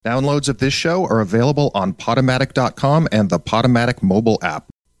Downloads of this show are available on Podomatic.com and the Podomatic mobile app.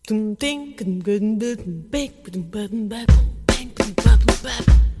 Je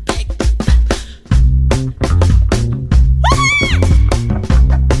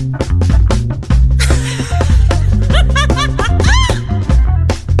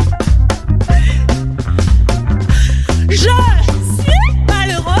suis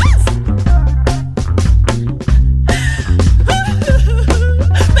malheureuse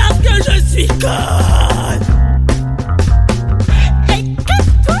parce que je suis conne et que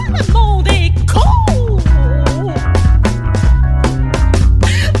tout le monde est con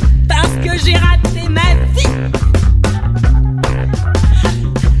parce que j'ai raté ma vie,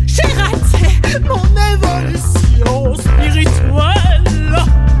 j'ai raté mon évolution spirituelle.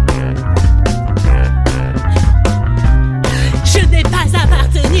 Je n'ai pas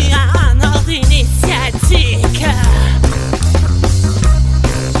appartenu à un ordre initiatique.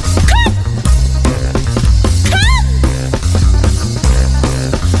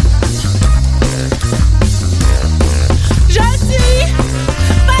 Je suis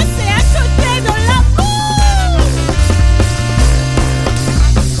passée à côté de l'amour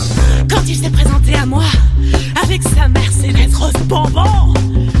quand il s'est présenté à moi avec sa Mercedes rose bonbon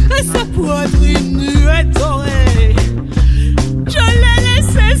et sa poitrine nue et dorée. Je l'ai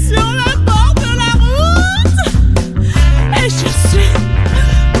laissé sur le bord de la route et je suis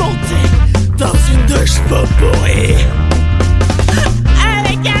montée dans une douche pourrie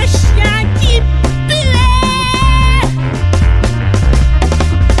avec un chien qui puait.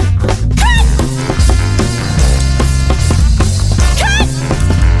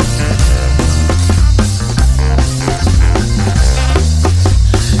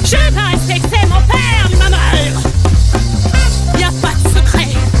 Je vais pas respecter mon père ni ma mère. Y'a pas de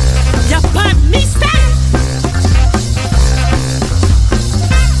secret, y'a pas de mystère.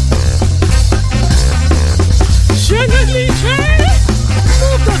 Je négligeais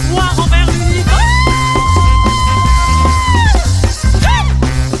mon devoir envers l'univers.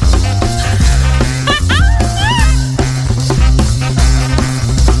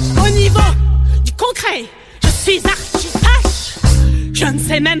 Au niveau du concret, je suis archi-tâche. Je ne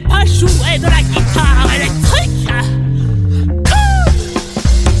sais même pas jouer de la guitare électrique.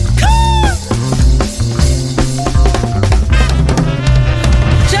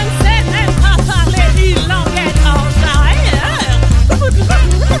 Je ne sais même pas parler une langue étrangère.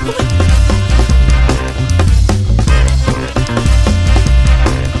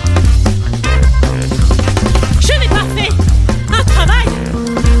 Je n'ai pas fait un travail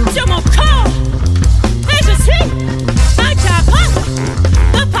sur mon corps et je suis incapable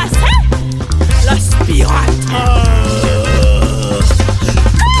de passer l'aspirateur.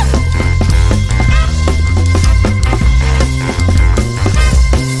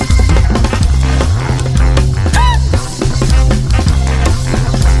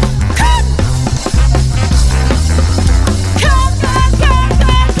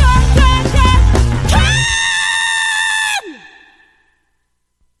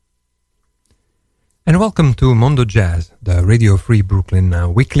 And welcome to Mondo Jazz, the Radio Free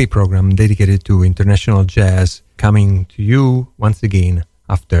Brooklyn weekly program dedicated to international jazz, coming to you once again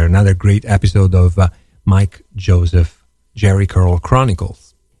after another great episode of Mike Joseph Jerry Curl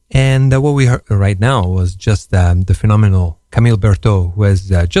Chronicles. And what we heard right now was just the phenomenal Camille Berthaud, who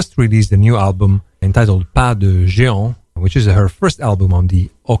has just released a new album entitled Pas de Géant, which is her first album on the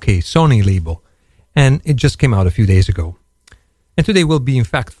OK Sony label. And it just came out a few days ago. And today we'll be in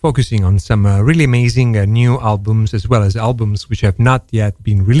fact focusing on some really amazing new albums, as well as albums which have not yet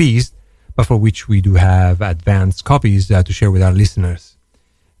been released, but for which we do have advanced copies to share with our listeners.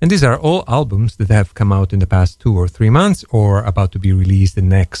 And these are all albums that have come out in the past 2 or 3 months, or about to be released in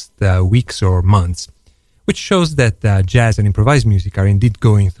the next weeks or months, which shows that jazz and improvised music are indeed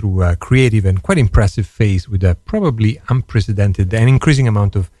going through a creative and quite impressive phase with a probably unprecedented and increasing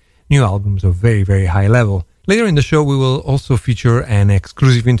amount of new albums of very, very high level. Later in the show, we will also feature an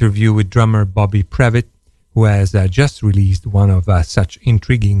exclusive interview with drummer Bobby Previtt, who has just released one of such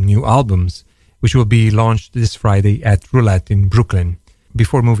intriguing new albums, which will be launched this Friday at Roulette in Brooklyn.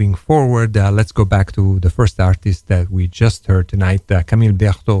 Before moving forward, let's go back to the first artist that we just heard tonight, Camille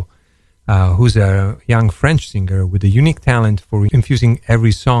Berthaud, who's a young French singer with a unique talent for infusing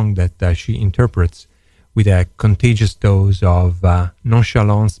every song that she interprets with a contagious dose of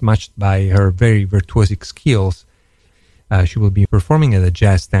nonchalance matched by her very virtuosic skills. She will be performing at a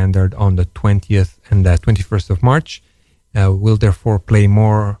jazz standard on the 20th and the 21st of March. We'll therefore play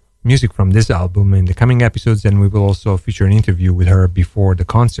more music from this album in the coming episodes, and we will also feature an interview with her before the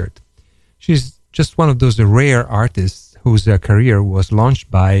concert. She's just one of those rare artists whose career was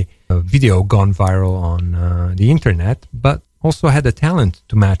launched by a video gone viral on the internet, but also had the talent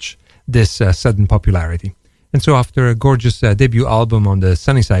to match this sudden popularity. And so after a gorgeous debut album on the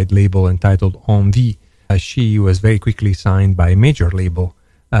Sunnyside label entitled Envie, she was very quickly signed by a major label,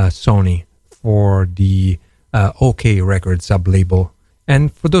 Sony, for the OK Records sub-label.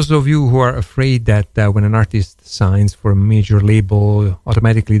 And for those of you who are afraid that when an artist signs for a major label,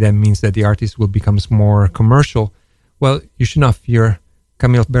 automatically that means that the artist will become more commercial, well, you should not fear.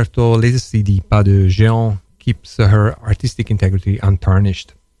 Camille Bertho's latest CD, Pas de Géant, keeps her artistic integrity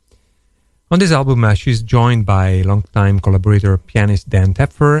untarnished. On this album, she's joined by longtime collaborator pianist Dan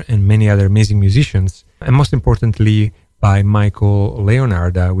Tepfer and many other amazing musicians, and most importantly by Michael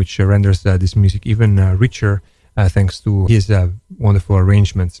Leonard, which renders this music even richer thanks to his wonderful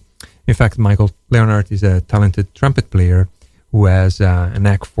arrangements. In fact, Michael Leonard is a talented trumpet player who has a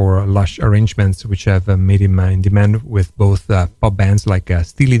knack for lush arrangements, which have made him in demand with both pop bands like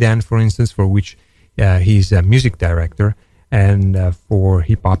Steely Dan, for instance, for which he's a music director, and for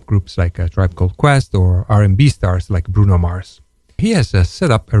hip-hop groups like Tribe Called Quest or R&B stars like Bruno Mars. He has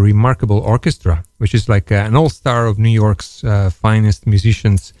set up a remarkable orchestra, which is like an all-star of New York's finest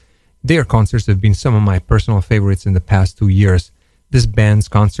musicians. Their concerts have been some of my personal favorites in the past 2 years. This band's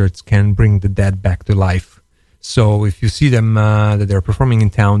concerts can bring the dead back to life. So if you see them that they're performing in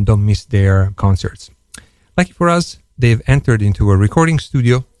town, don't miss their concerts. Lucky for us, they've entered into a recording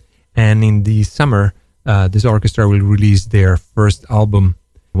studio, and in the summer, this orchestra will release their first album,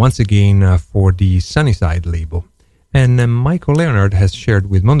 once again for the Sunnyside label. And Michael Leonard has shared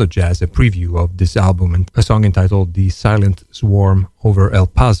with Mondo Jazz a preview of this album and a song entitled The Silent Swarm over El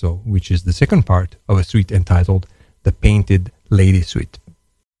Paso, which is the second part of a suite entitled The Painted Lady Suite.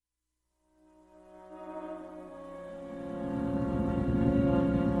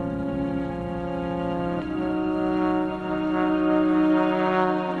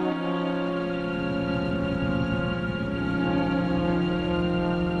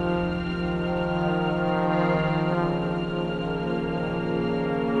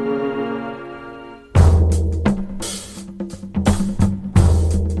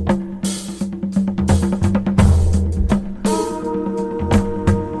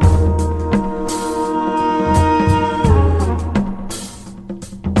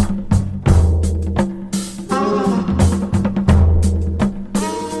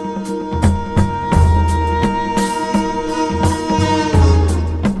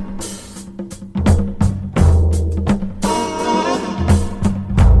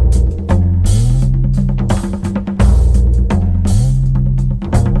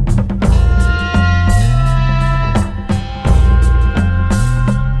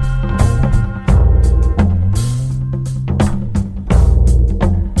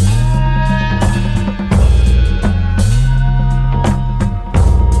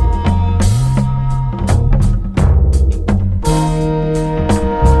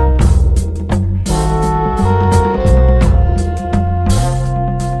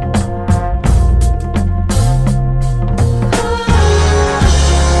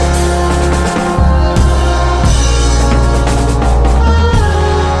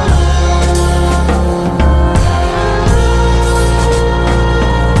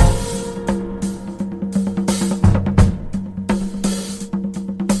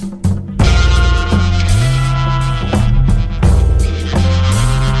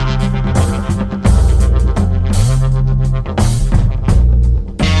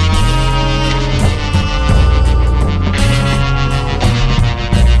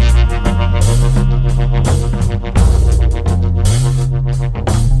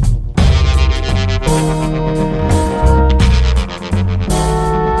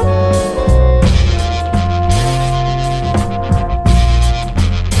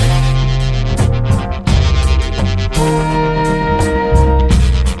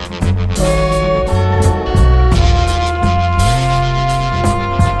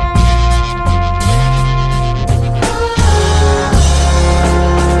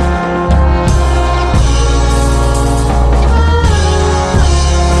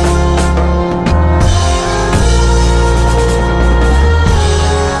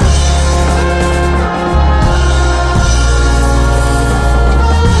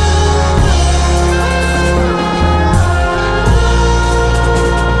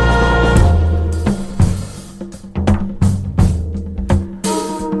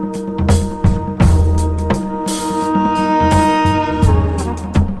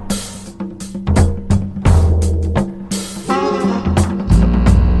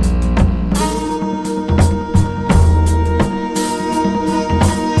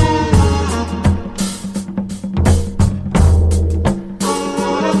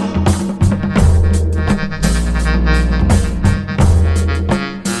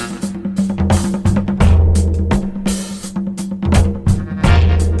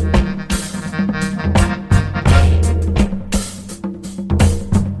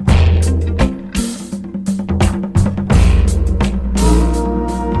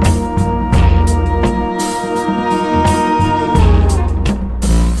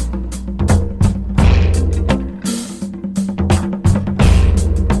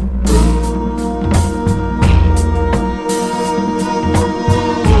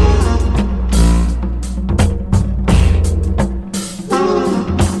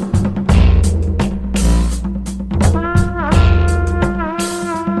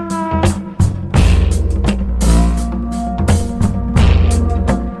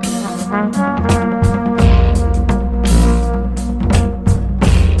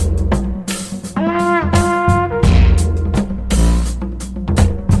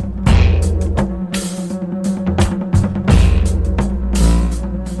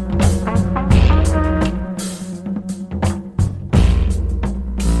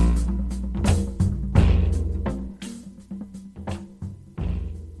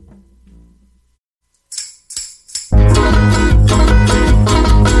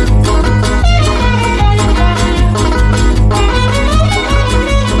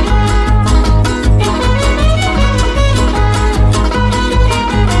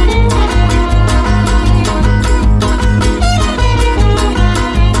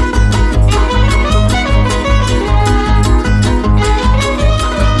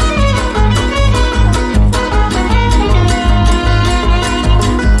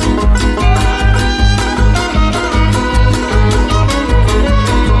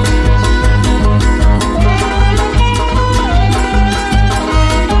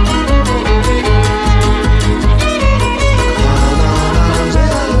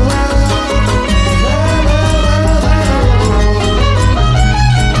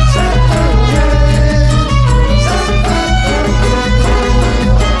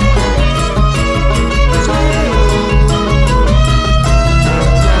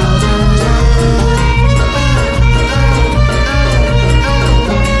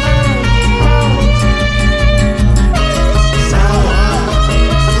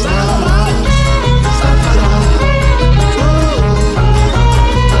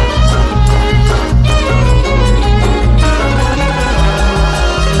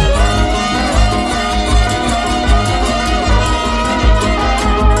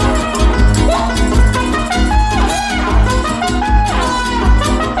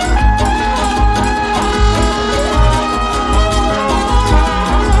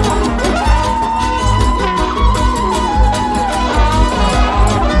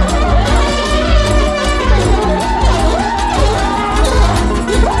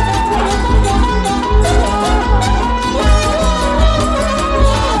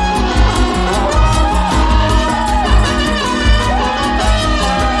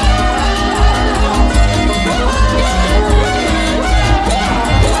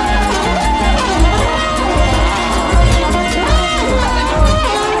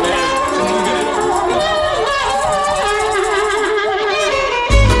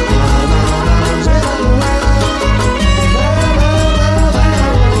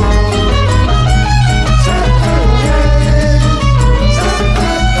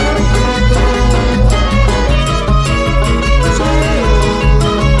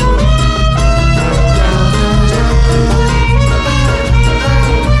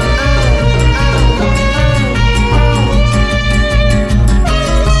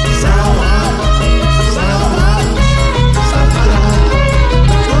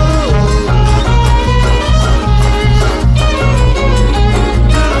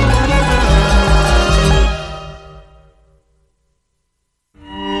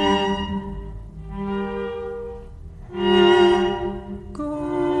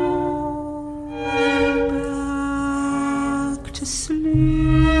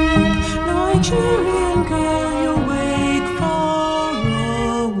 sleep, Nigerian girl, you wake far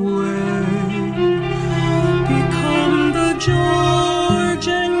away. Become the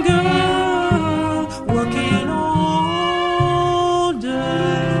Georgian girl, working all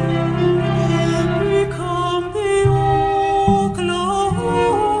day. Become the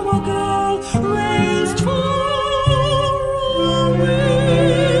Oklahoma girl, raised far away.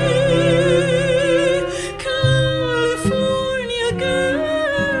 California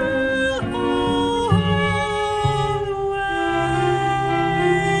girl, always.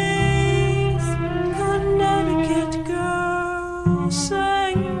 Connecticut girl,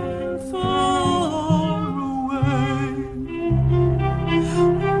 singing far away.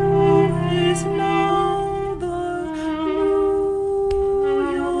 Always now the New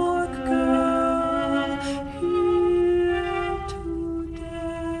York girl here today.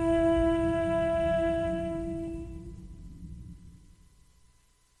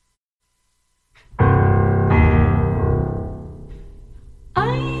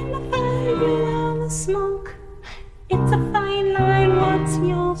 I'm the fire, you are the smoke. It's a fine line, what's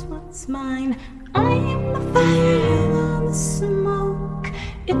yours, what's mine? I'm the fire, you are the smoke.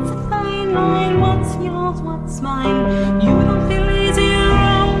 It's a fine line, what's yours, what's mine? You don't feel easy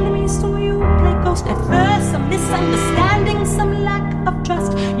around me, so you play ghost. At first, some misunderstanding, some lack of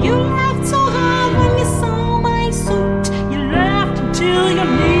trust. You laughed so hard when you saw my suit. You laughed until your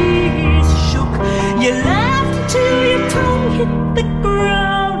knees shook. You laughed until your tongue hit the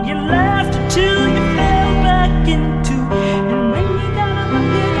ground. You laughed until you fell back into. And when you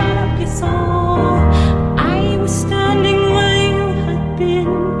got up, you saw I was standing where you had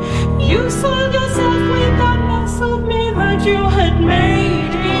been. You sold yourself without muscle mirror you had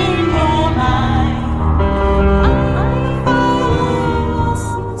made in your mind. I'm a fire,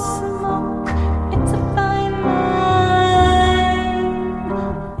 smoke. It's a fine line.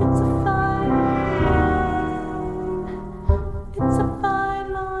 It's a fine line. It's a fine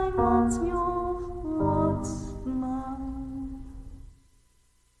line. What's yours? What's mine?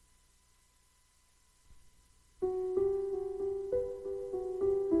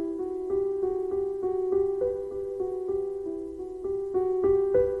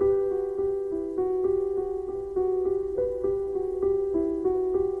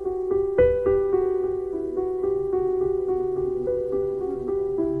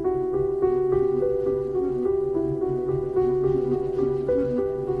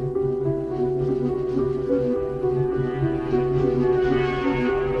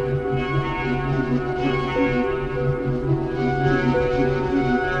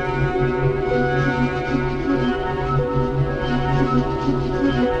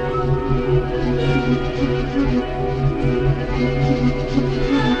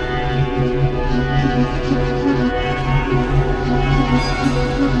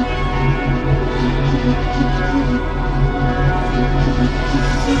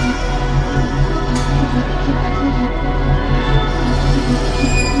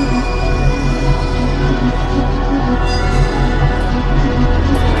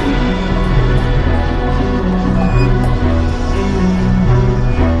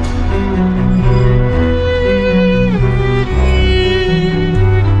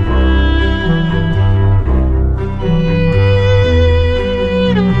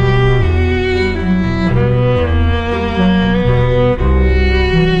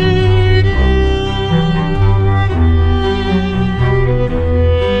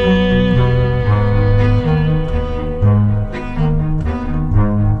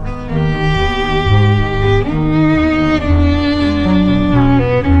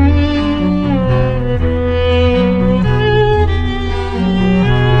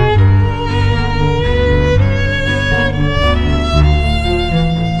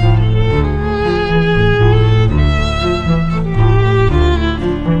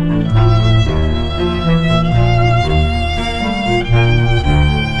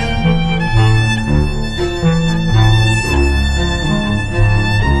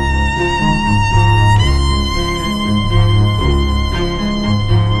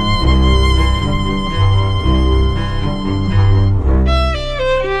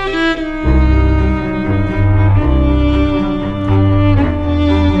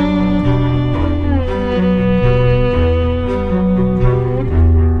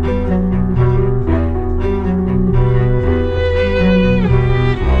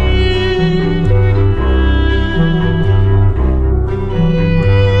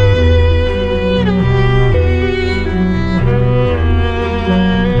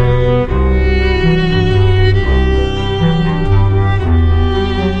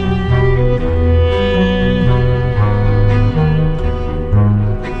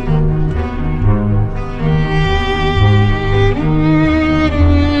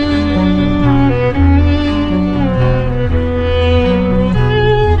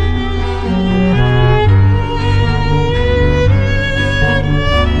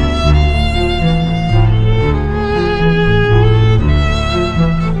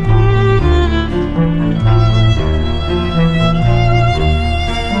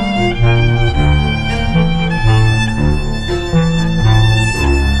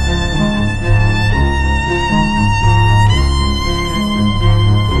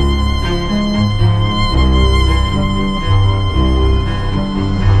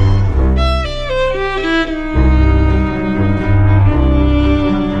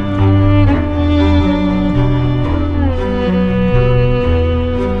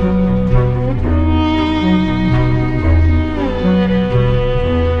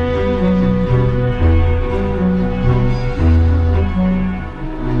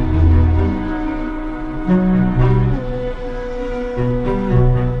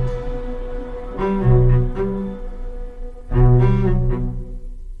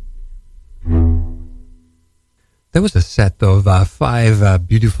 5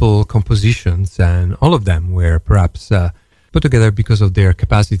 beautiful compositions, and all of them were perhaps put together because of their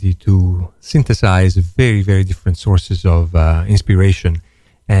capacity to synthesize very, very different sources of inspiration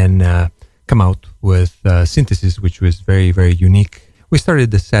and come out with synthesis which was very, very unique. We started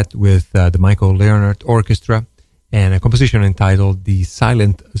the set with the Michael Leonard Orchestra and a composition entitled The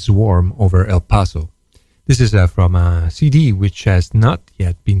Silent Swarm over El Paso. This is from a CD which has not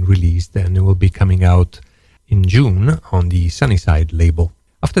yet been released, and it will be coming out in June on the Sunnyside label.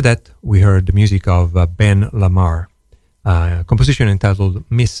 After that, we heard the music of Ben Lamar, a composition entitled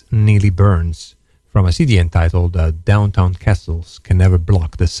Miss Neely Burns, from a CD entitled Downtown Castles Can Never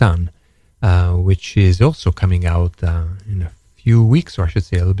Block the Sun, which is also coming out in a few weeks, or I should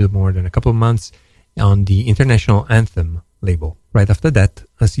say a little bit more than a couple of months, on the International Anthem label. Right after that,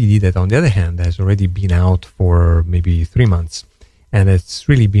 a CD that, on the other hand, has already been out for maybe 3 months, and it's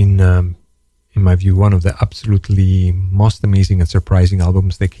really been, in my view, one of the absolutely most amazing and surprising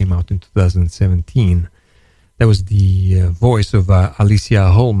albums that came out in 2017. That was the voice of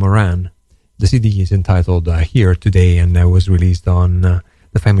Alicia Hall Moran. The CD is entitled Here Today, and that was released on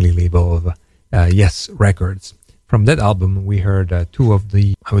the family label of Yes Records. From that album, we heard 2 of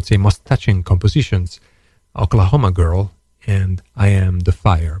the, I would say, most touching compositions, Oklahoma Girl and I Am the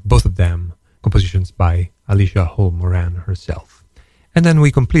Fire, both of them compositions by Alicia Hall Moran herself. And then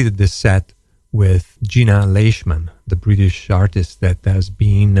we completed this set with Gina Leishman, the British artist that has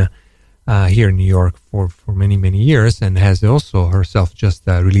been here in New York for many, many years, and has also herself just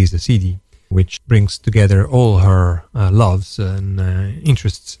released a CD which brings together all her loves and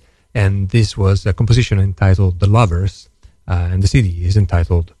interests. And this was a composition entitled The Lovers, and the CD is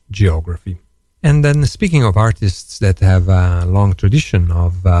entitled Geography. And then, speaking of artists that have a long tradition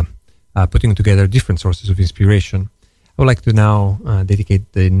of putting together different sources of inspiration, I would like to now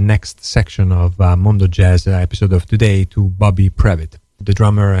dedicate the next section of Mondo Jazz episode of today to Bobby Previtt, the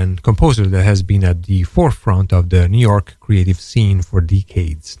drummer and composer that has been at the forefront of the New York creative scene for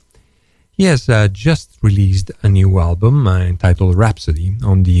decades. He has just released a new album entitled Rhapsody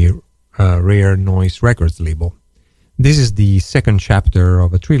on the Rare Noise Records label. This is the second chapter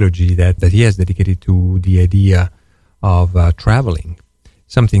of a trilogy that he has dedicated to the idea of traveling,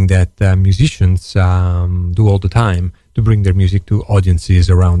 something that musicians do all the time to bring their music to audiences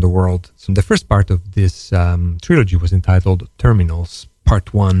around the world. So the first part of this trilogy was entitled Terminals,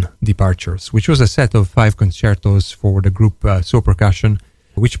 Part 1, Departures, which was a set of 5 concertos for the group So Percussion,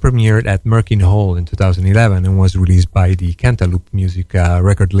 which premiered at Merkin Hall in 2011 and was released by the Cantaloupe Music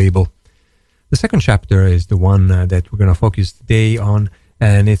record label. The second chapter is the one that we're going to focus today on,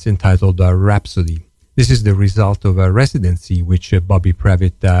 and it's entitled Rhapsody. This is the result of a residency which Bobby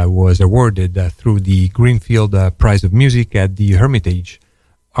Previtt was awarded through the Greenfield Prize of Music at the Hermitage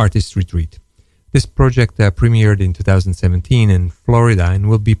Artist Retreat. This project premiered in 2017 in Florida and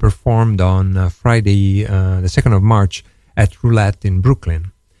will be performed on Friday, the 2nd of March, at Roulette in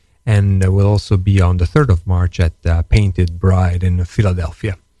Brooklyn, and will also be on the 3rd of March at Painted Bride in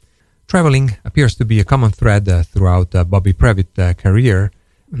Philadelphia. Traveling appears to be a common thread throughout Bobby Previtt's career.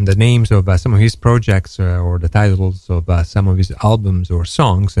 The names of some of his projects or the titles of some of his albums or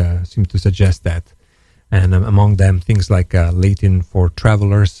songs seem to suggest that. And among them, things like Latin for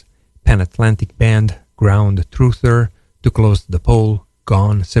Travelers, Pan Atlantic Band, Ground Truther, Too Close to the Pole,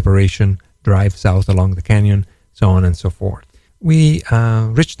 Gone, Separation, Drive South Along the Canyon, so on and so forth. We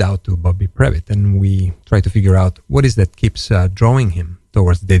reached out to Bobby Previtt and we tried to figure out what is that keeps drawing him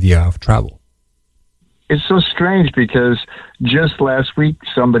towards the idea of travel. It's so strange because just last week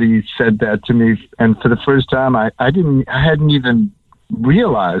somebody said that to me, and for the first time I hadn't even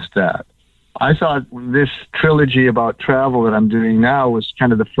realized that. I thought this trilogy about travel that I'm doing now was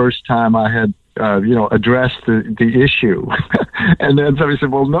kind of the first time I had addressed the issue. And then somebody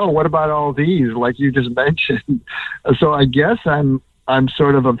said, well, no, what about all these, like you just mentioned? So I guess I'm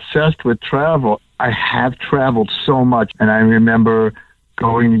sort of obsessed with travel. I have traveled so much, and I remember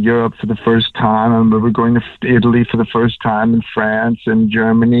going to Europe for the first time. I remember going to Italy for the first time, and France and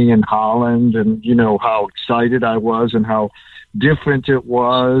Germany and Holland, and how excited I was and how different it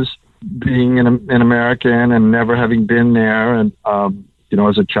was being an American and never having been there, and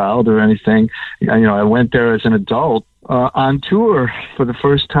as a child or anything. I went there as an adult on tour for the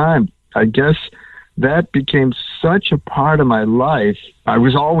first time. I guess that became such a part of my life. I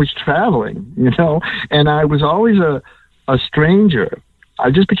was always traveling, and I was always a stranger. I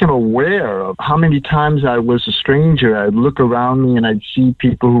just became aware of how many times I was a stranger. I'd look around me and I'd see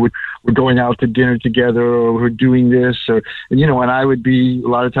people who were going out to dinner together or were doing this, and I would be a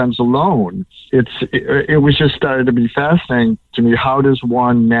lot of times alone. It was just started to be fascinating to me. How does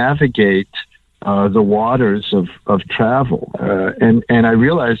one navigate the waters of travel. And I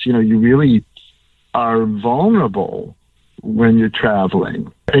realized, you really are vulnerable when you're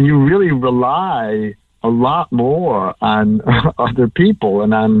traveling, and you really rely a lot more on other people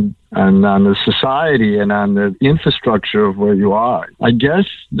and on the society and on the infrastructure of where you are. I guess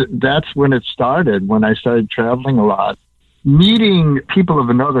that's when it started, when I started traveling a lot. Meeting people of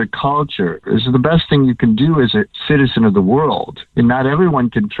another culture is the best thing you can do as a citizen of the world. And not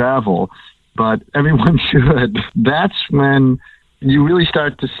everyone can travel, but everyone should. That's when you really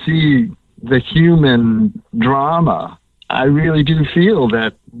start to see the human drama. I really do feel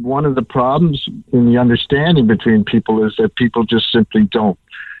that one of the problems in the understanding between people is that people just simply don't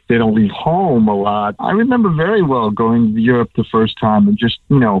leave home a lot. I remember very well going to Europe the first time and just,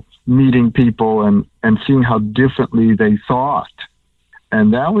 meeting people and seeing how differently they thought.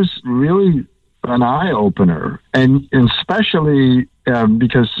 And that was really an eye-opener. And especially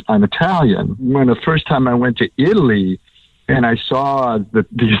because I'm Italian. When the first time I went to Italy and I saw the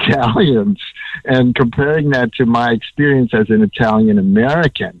Italians, and comparing that to my experience as an Italian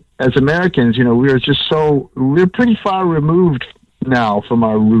American. As Americans, we're pretty far removed now from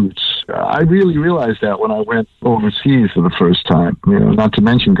our roots. I really realized that when I went overseas for the first time, not to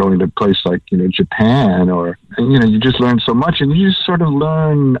mention going to a place like, Japan, you just learn so much, and you just sort of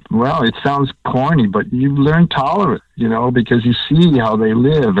learn, well, it sounds corny, but you learn tolerance, because you see how they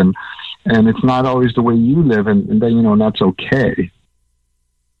live, and it's not always the way you live, and then, that's okay.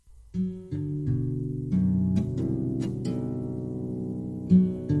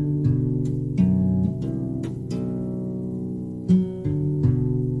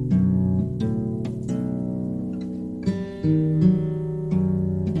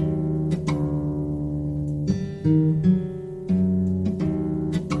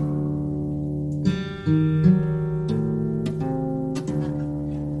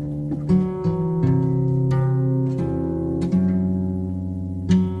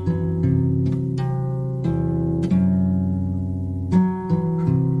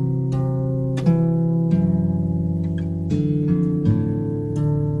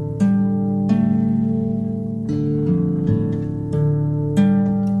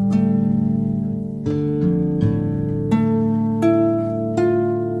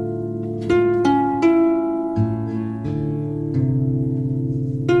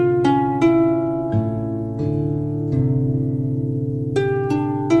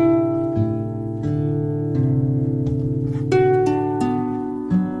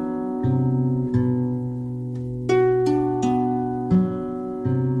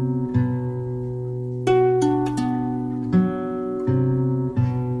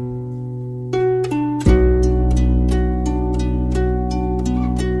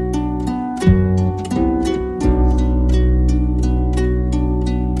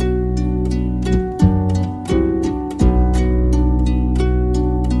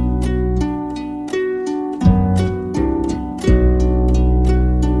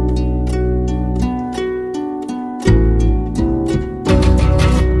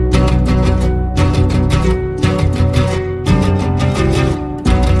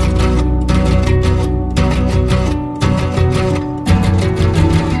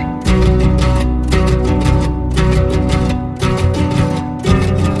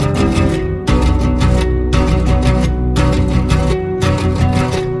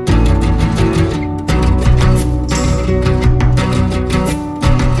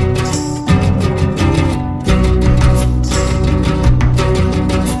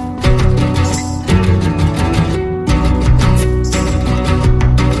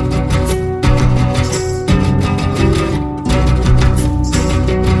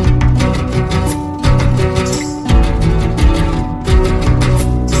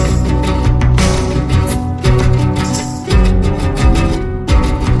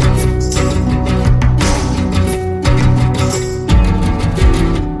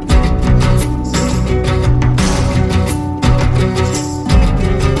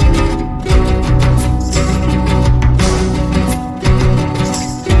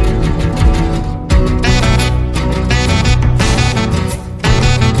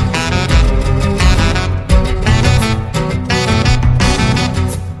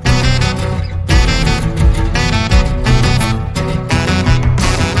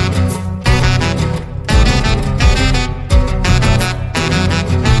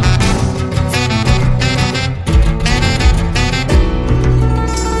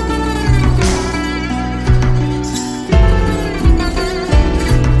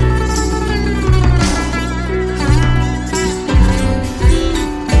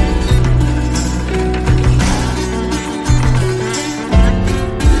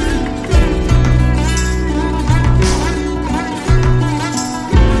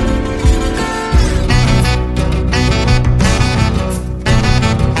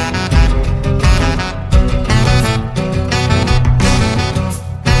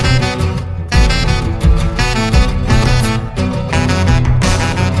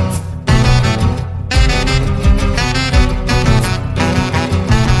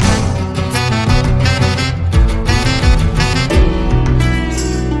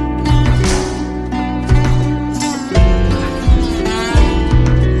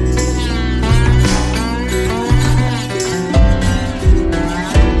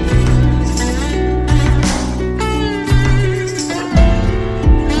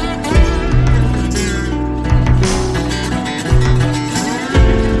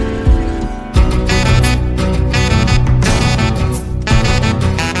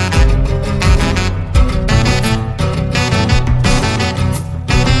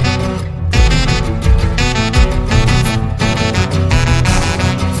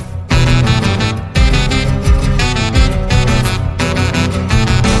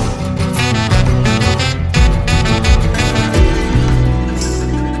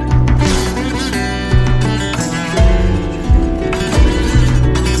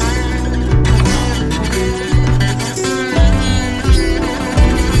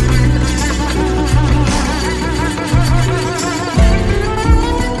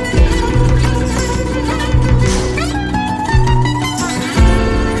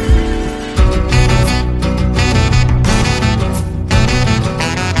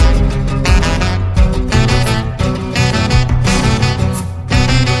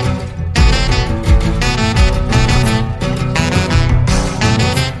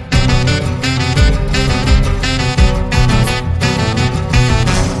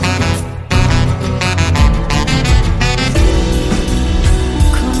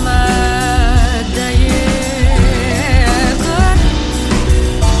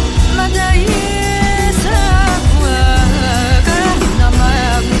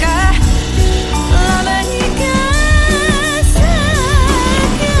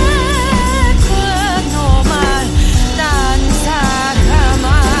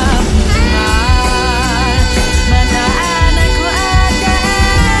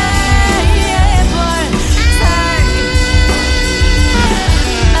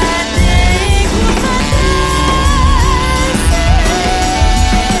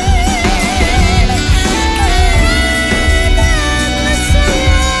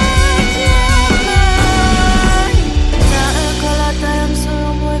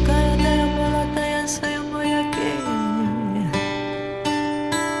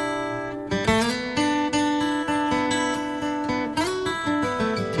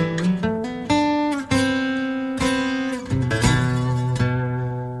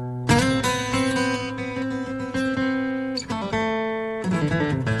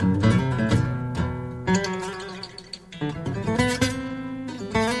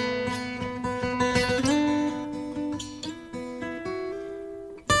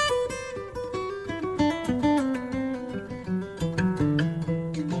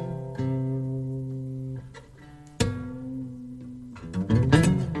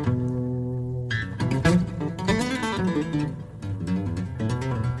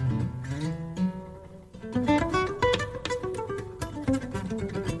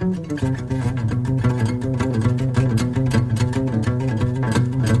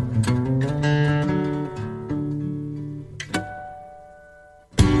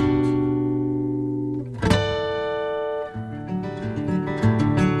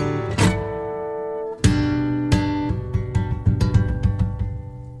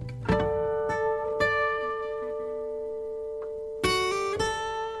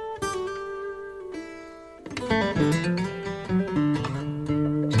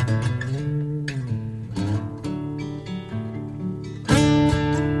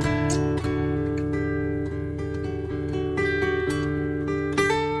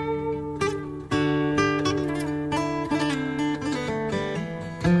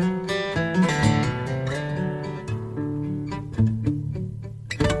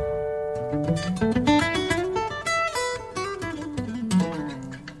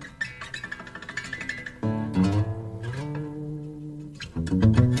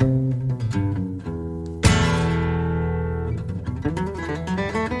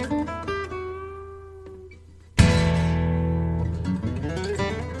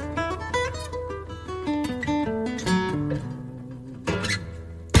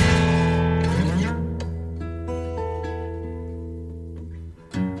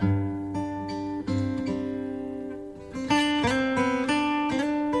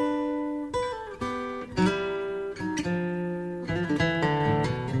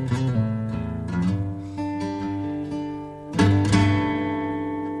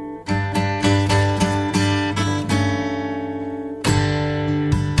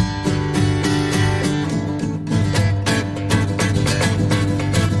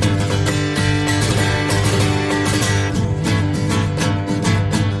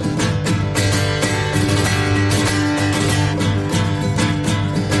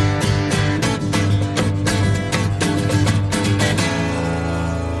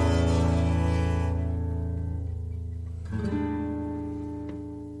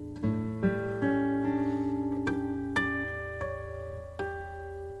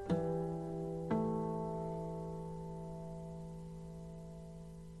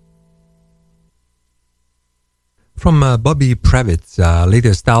 From Bobby Previtt's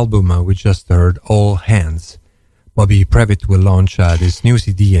latest album, we just heard All Hands. Bobby Previtt will launch this new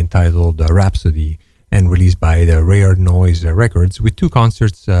CD entitled Rhapsody and released by the Rare Noise Records with two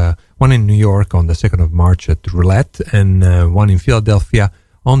concerts, one in New York on the 2nd of March at Roulette and one in Philadelphia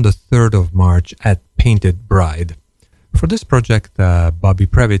on the 3rd of March at Painted Bride. For this project, Bobby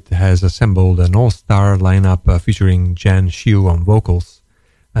Previtt has assembled an all-star lineup featuring Jan Shiu on vocals,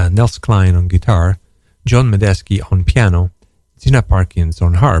 Nels Klein on guitar, John Medeski on piano, Zina Parkins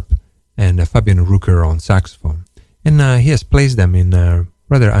on harp, and Fabian Rucker on saxophone. And he has placed them in a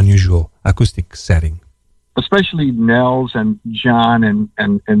rather unusual acoustic setting. Especially Nels and John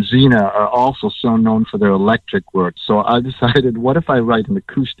and Zina are also so known for their electric work. So I decided, what if I write an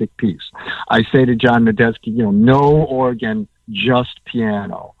acoustic piece? I say to John Medeski, no organ, just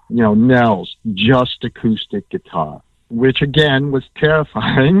piano. Nels, just acoustic guitar. Which again was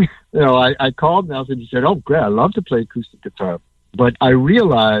terrifying. I called Nels and he said, "Oh, great, I love to play acoustic guitar." But I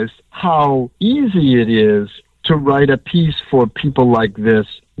realized how easy it is to write a piece for people like this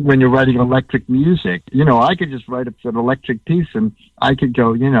when you're writing electric music. I could just write an electric piece and I could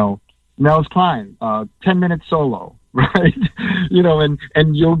go, Nels Klein, 10-minute solo, right?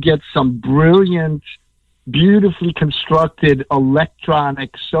 And you'll get some brilliant, beautifully constructed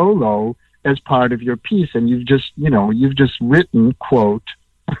electronic solo as part of your piece, and you've just written, quote,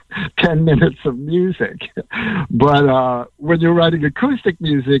 10 minutes of music. But when you're writing acoustic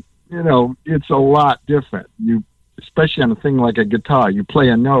music, it's a lot different. Especially on a thing like a guitar, you play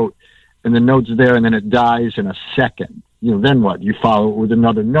a note, and the note's there, and then it dies in a second. Then what? You follow it with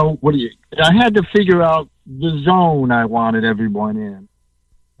another note. I had to figure out the zone I wanted everyone in.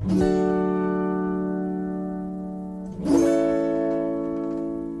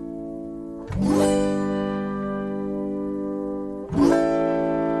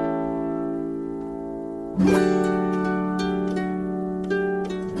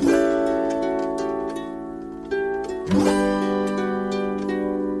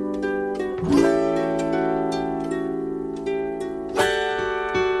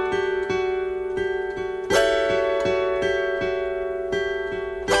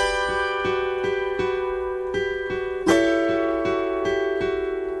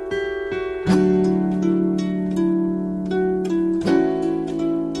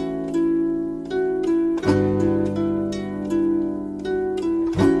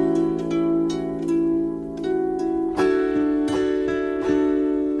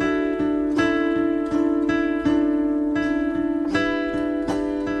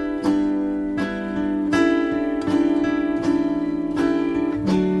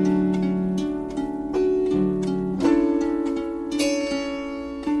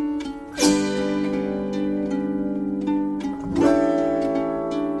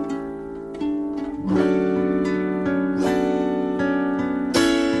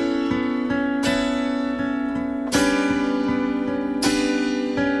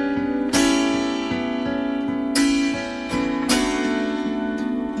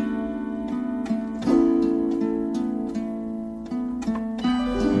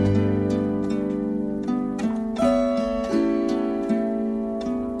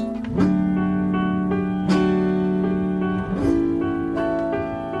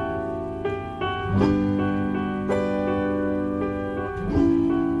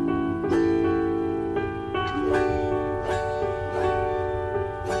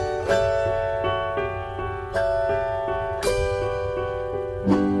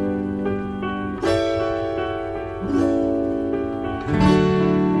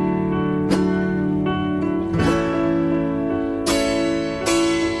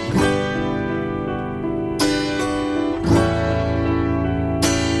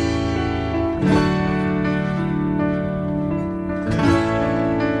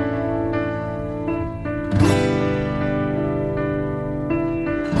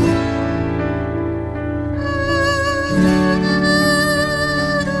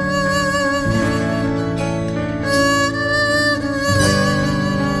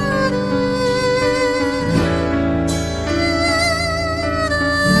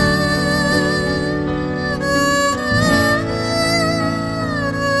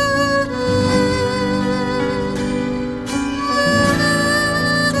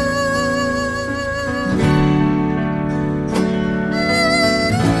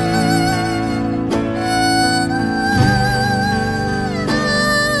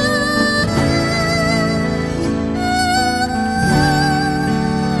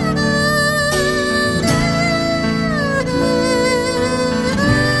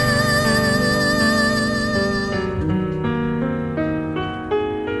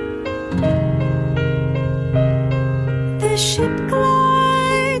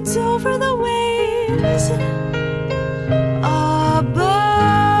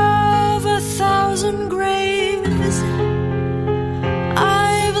 above 1,000 graves.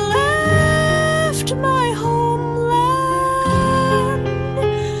 I've left my homeland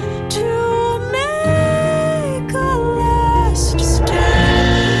to make a last stand.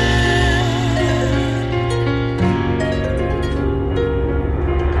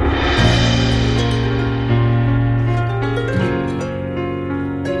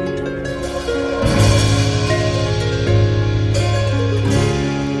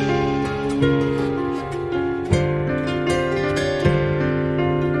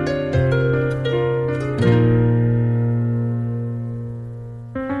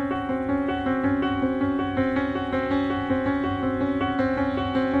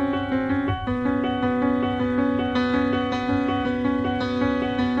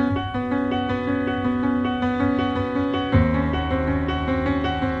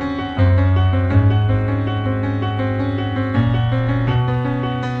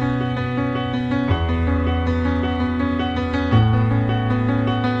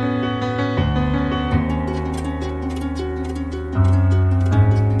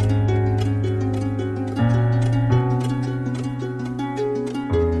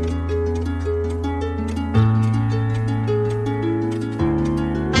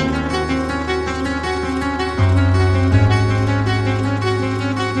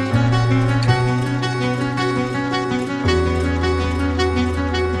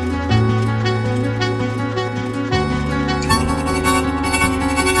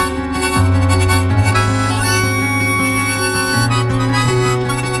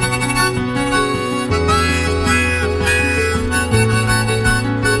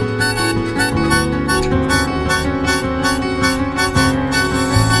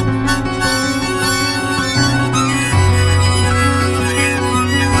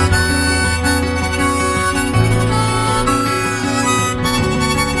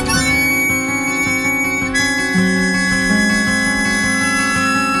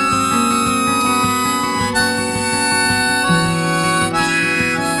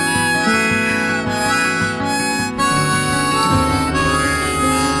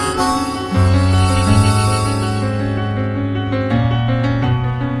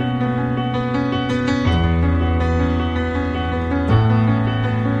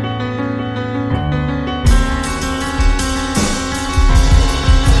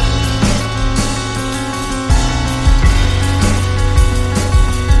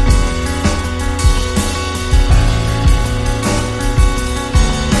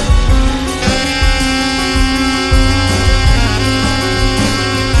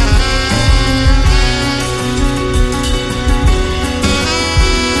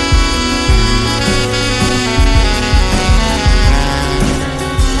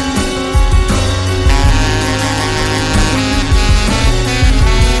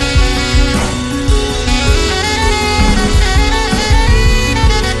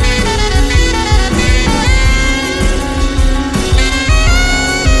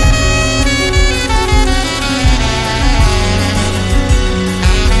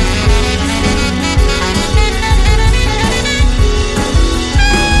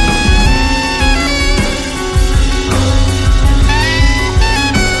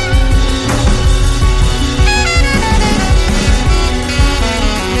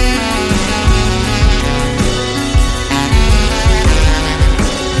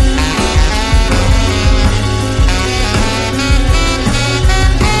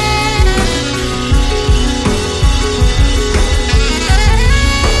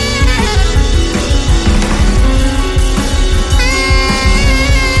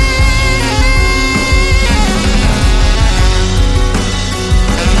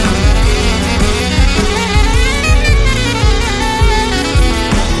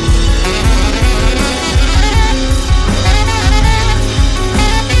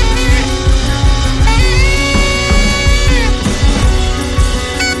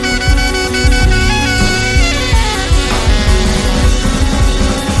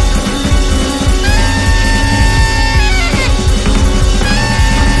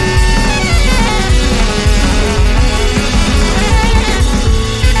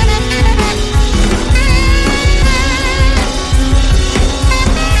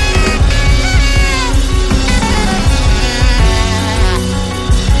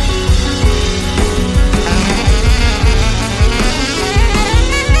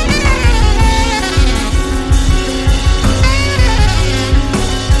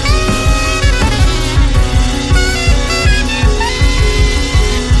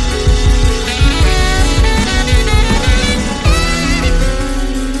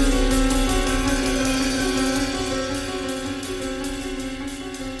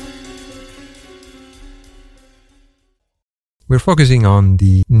 We're focusing on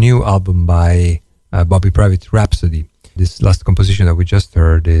the new album by Bobby Previtt, Rhapsody. This last composition that we just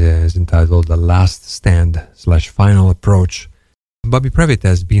heard is entitled The Last Stand / Final Approach. Bobby Previtt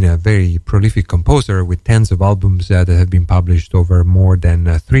has been a very prolific composer with tens of albums that have been published over more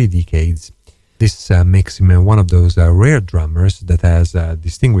than 3 decades. This makes him one of those rare drummers that has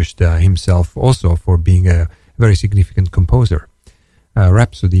distinguished himself also for being a very significant composer.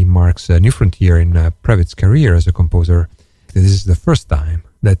 Rhapsody marks a new frontier in Previtt's career as a composer. This is the first time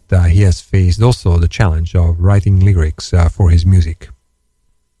that he has faced also the challenge of writing lyrics for his music.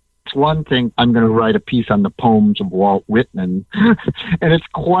 It's one thing, I'm going to write a piece on the poems of Walt Whitman, and it's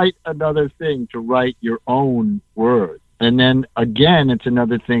quite another thing to write your own words. And then again, it's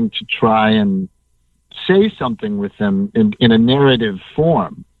another thing to try and say something with them in a narrative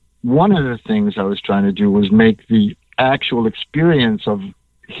form. One of the things I was trying to do was make the actual experience of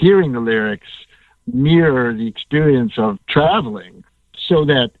hearing the lyrics mirror the experience of traveling, so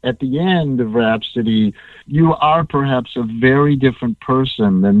that at the end of Rhapsody, you are perhaps a very different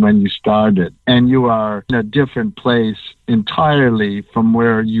person than when you started, and you are in a different place entirely from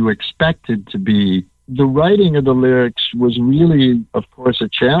where you expected to be. The writing of the lyrics was really, of course, a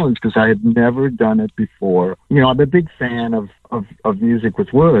challenge because I had never done it before. You know, I'm a big fan of music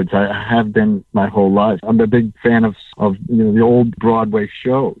with words. I have been my whole life. I'm a big fan of the old Broadway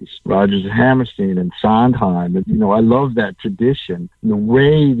shows, Rodgers and Hammerstein and Sondheim. And, I love that tradition. And the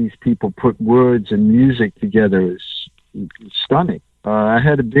way these people put words and music together is stunning. I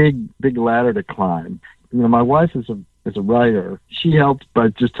had a big ladder to climb. My wife is a writer. She helped by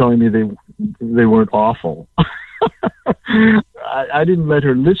just telling me they weren't awful. I didn't let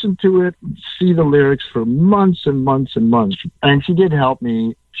her listen to it, see the lyrics for months and months and months. And she did help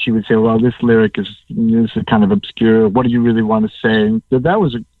me. She would say, well, this lyric is kind of obscure. What do you really want to say? And that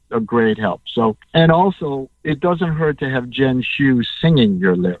was a great help. So, and also, it doesn't hurt to have Jen Hsu singing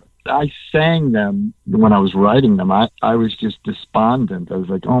your lyrics. I sang them when I was writing them. I was just despondent. I was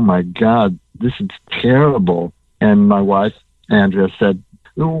like, oh my God, this is terrible. And my wife, Andrea, said,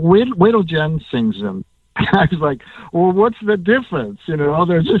 wait till Jen sings them. I was like, well, what's the difference? They're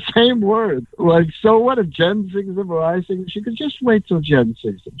the same words. Like, so what if Jen sings them or I sing them? She could just wait till Jen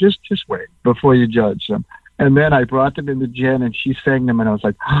sings them. Just wait before you judge them. And then I brought them into Jen and she sang them and I was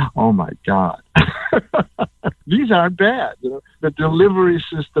like, oh my God. These aren't bad. The delivery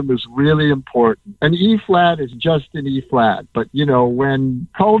system is really important. An E flat is just an E flat. But, when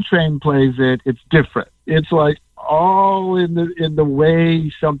Coltrane plays it, it's different. It's like all in the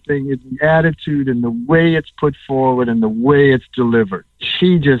way something, in the attitude and the way it's put forward and the way it's delivered.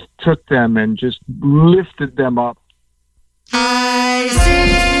 She just took them and just lifted them up. I see.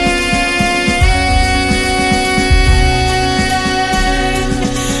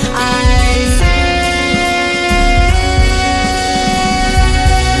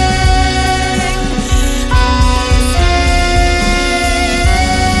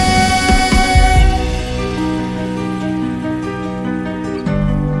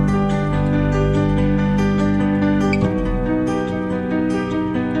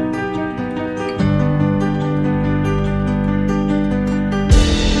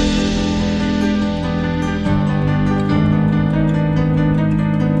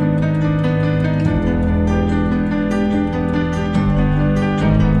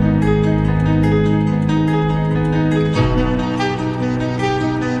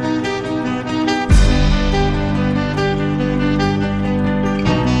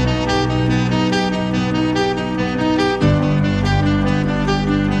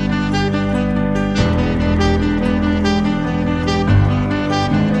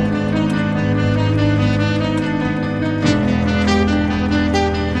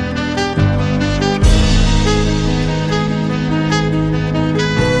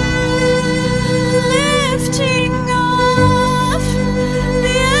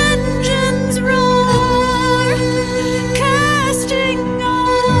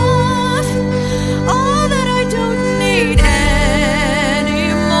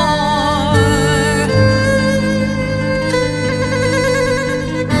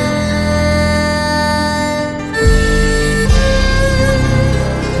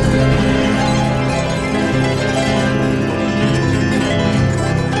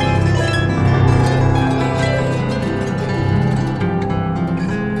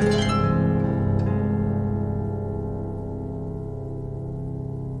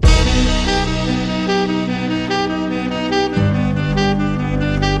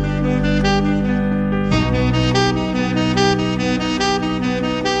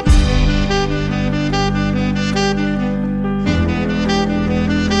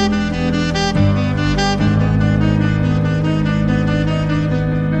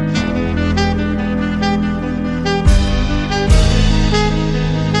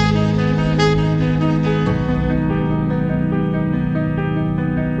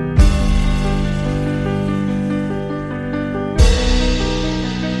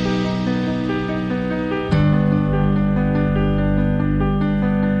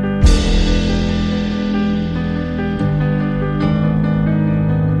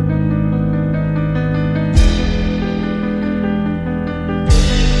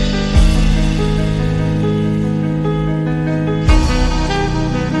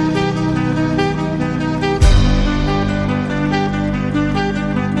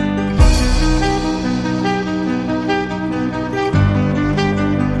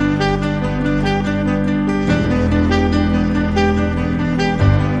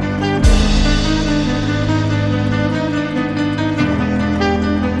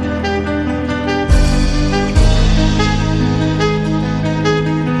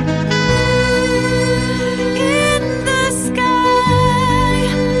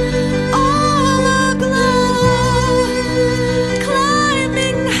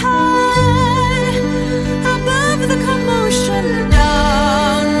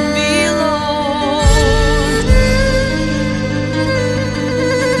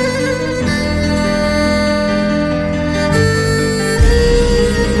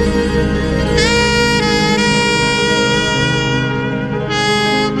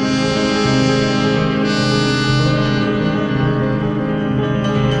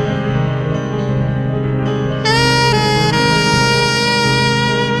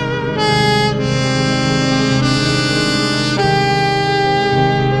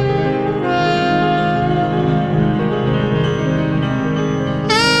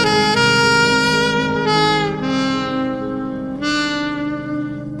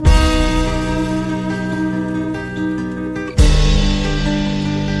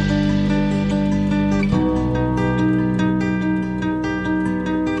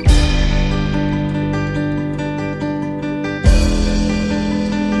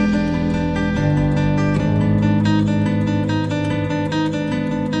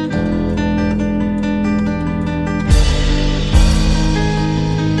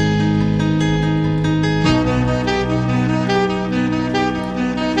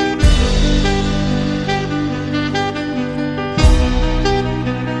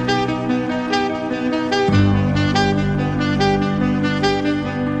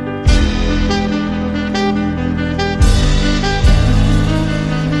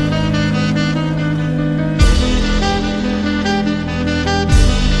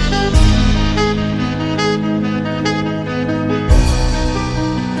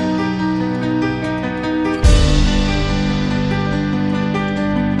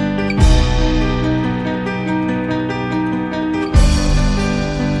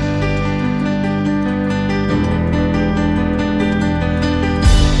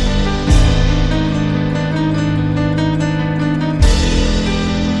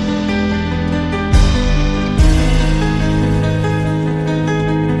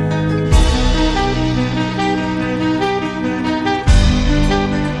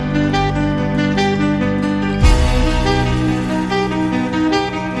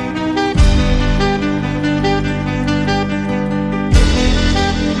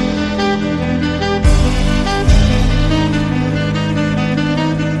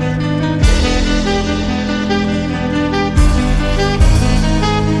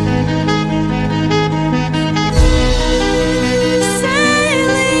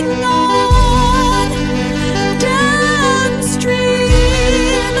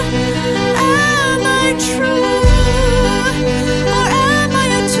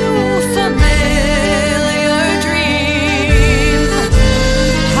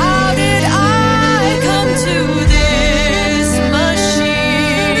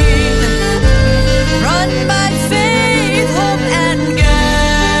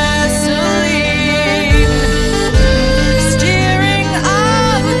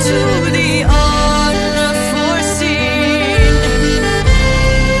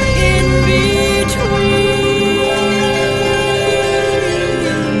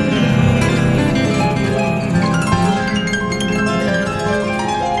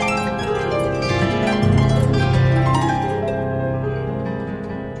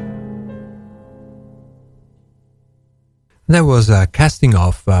 That was Casting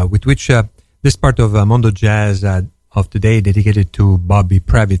Off, with which this part of Mondo Jazz of today dedicated to Bobby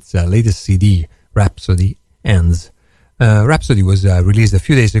Previtt's latest CD, Rhapsody, ends. Rhapsody was released a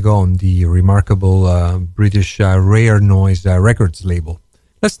few days ago on the remarkable British Rare Noise Records label.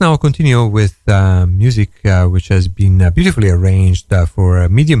 Let's now continue with music which has been beautifully arranged for a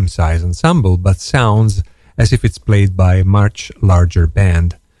medium-sized ensemble, but sounds as if it's played by a much larger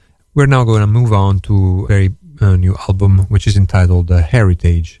band. We're now going to move on to a very new album, which is entitled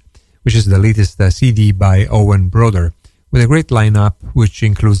Heritage, which is the latest CD by Owen Broder, with a great lineup which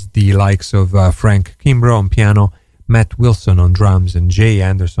includes the likes of Frank Kimbrough on piano, Matt Wilson on drums, and Jay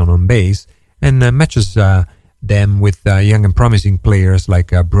Anderson on bass, and matches them with young and promising players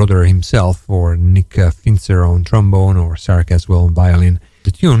like Broder himself, or Nick Finzer on trombone, or Sarah Caswell on violin.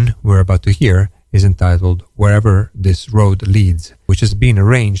 The tune we're about to hear is entitled Wherever This Road Leads, which has been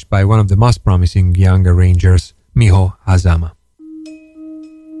arranged by one of the most promising young arrangers, Miho Hazama.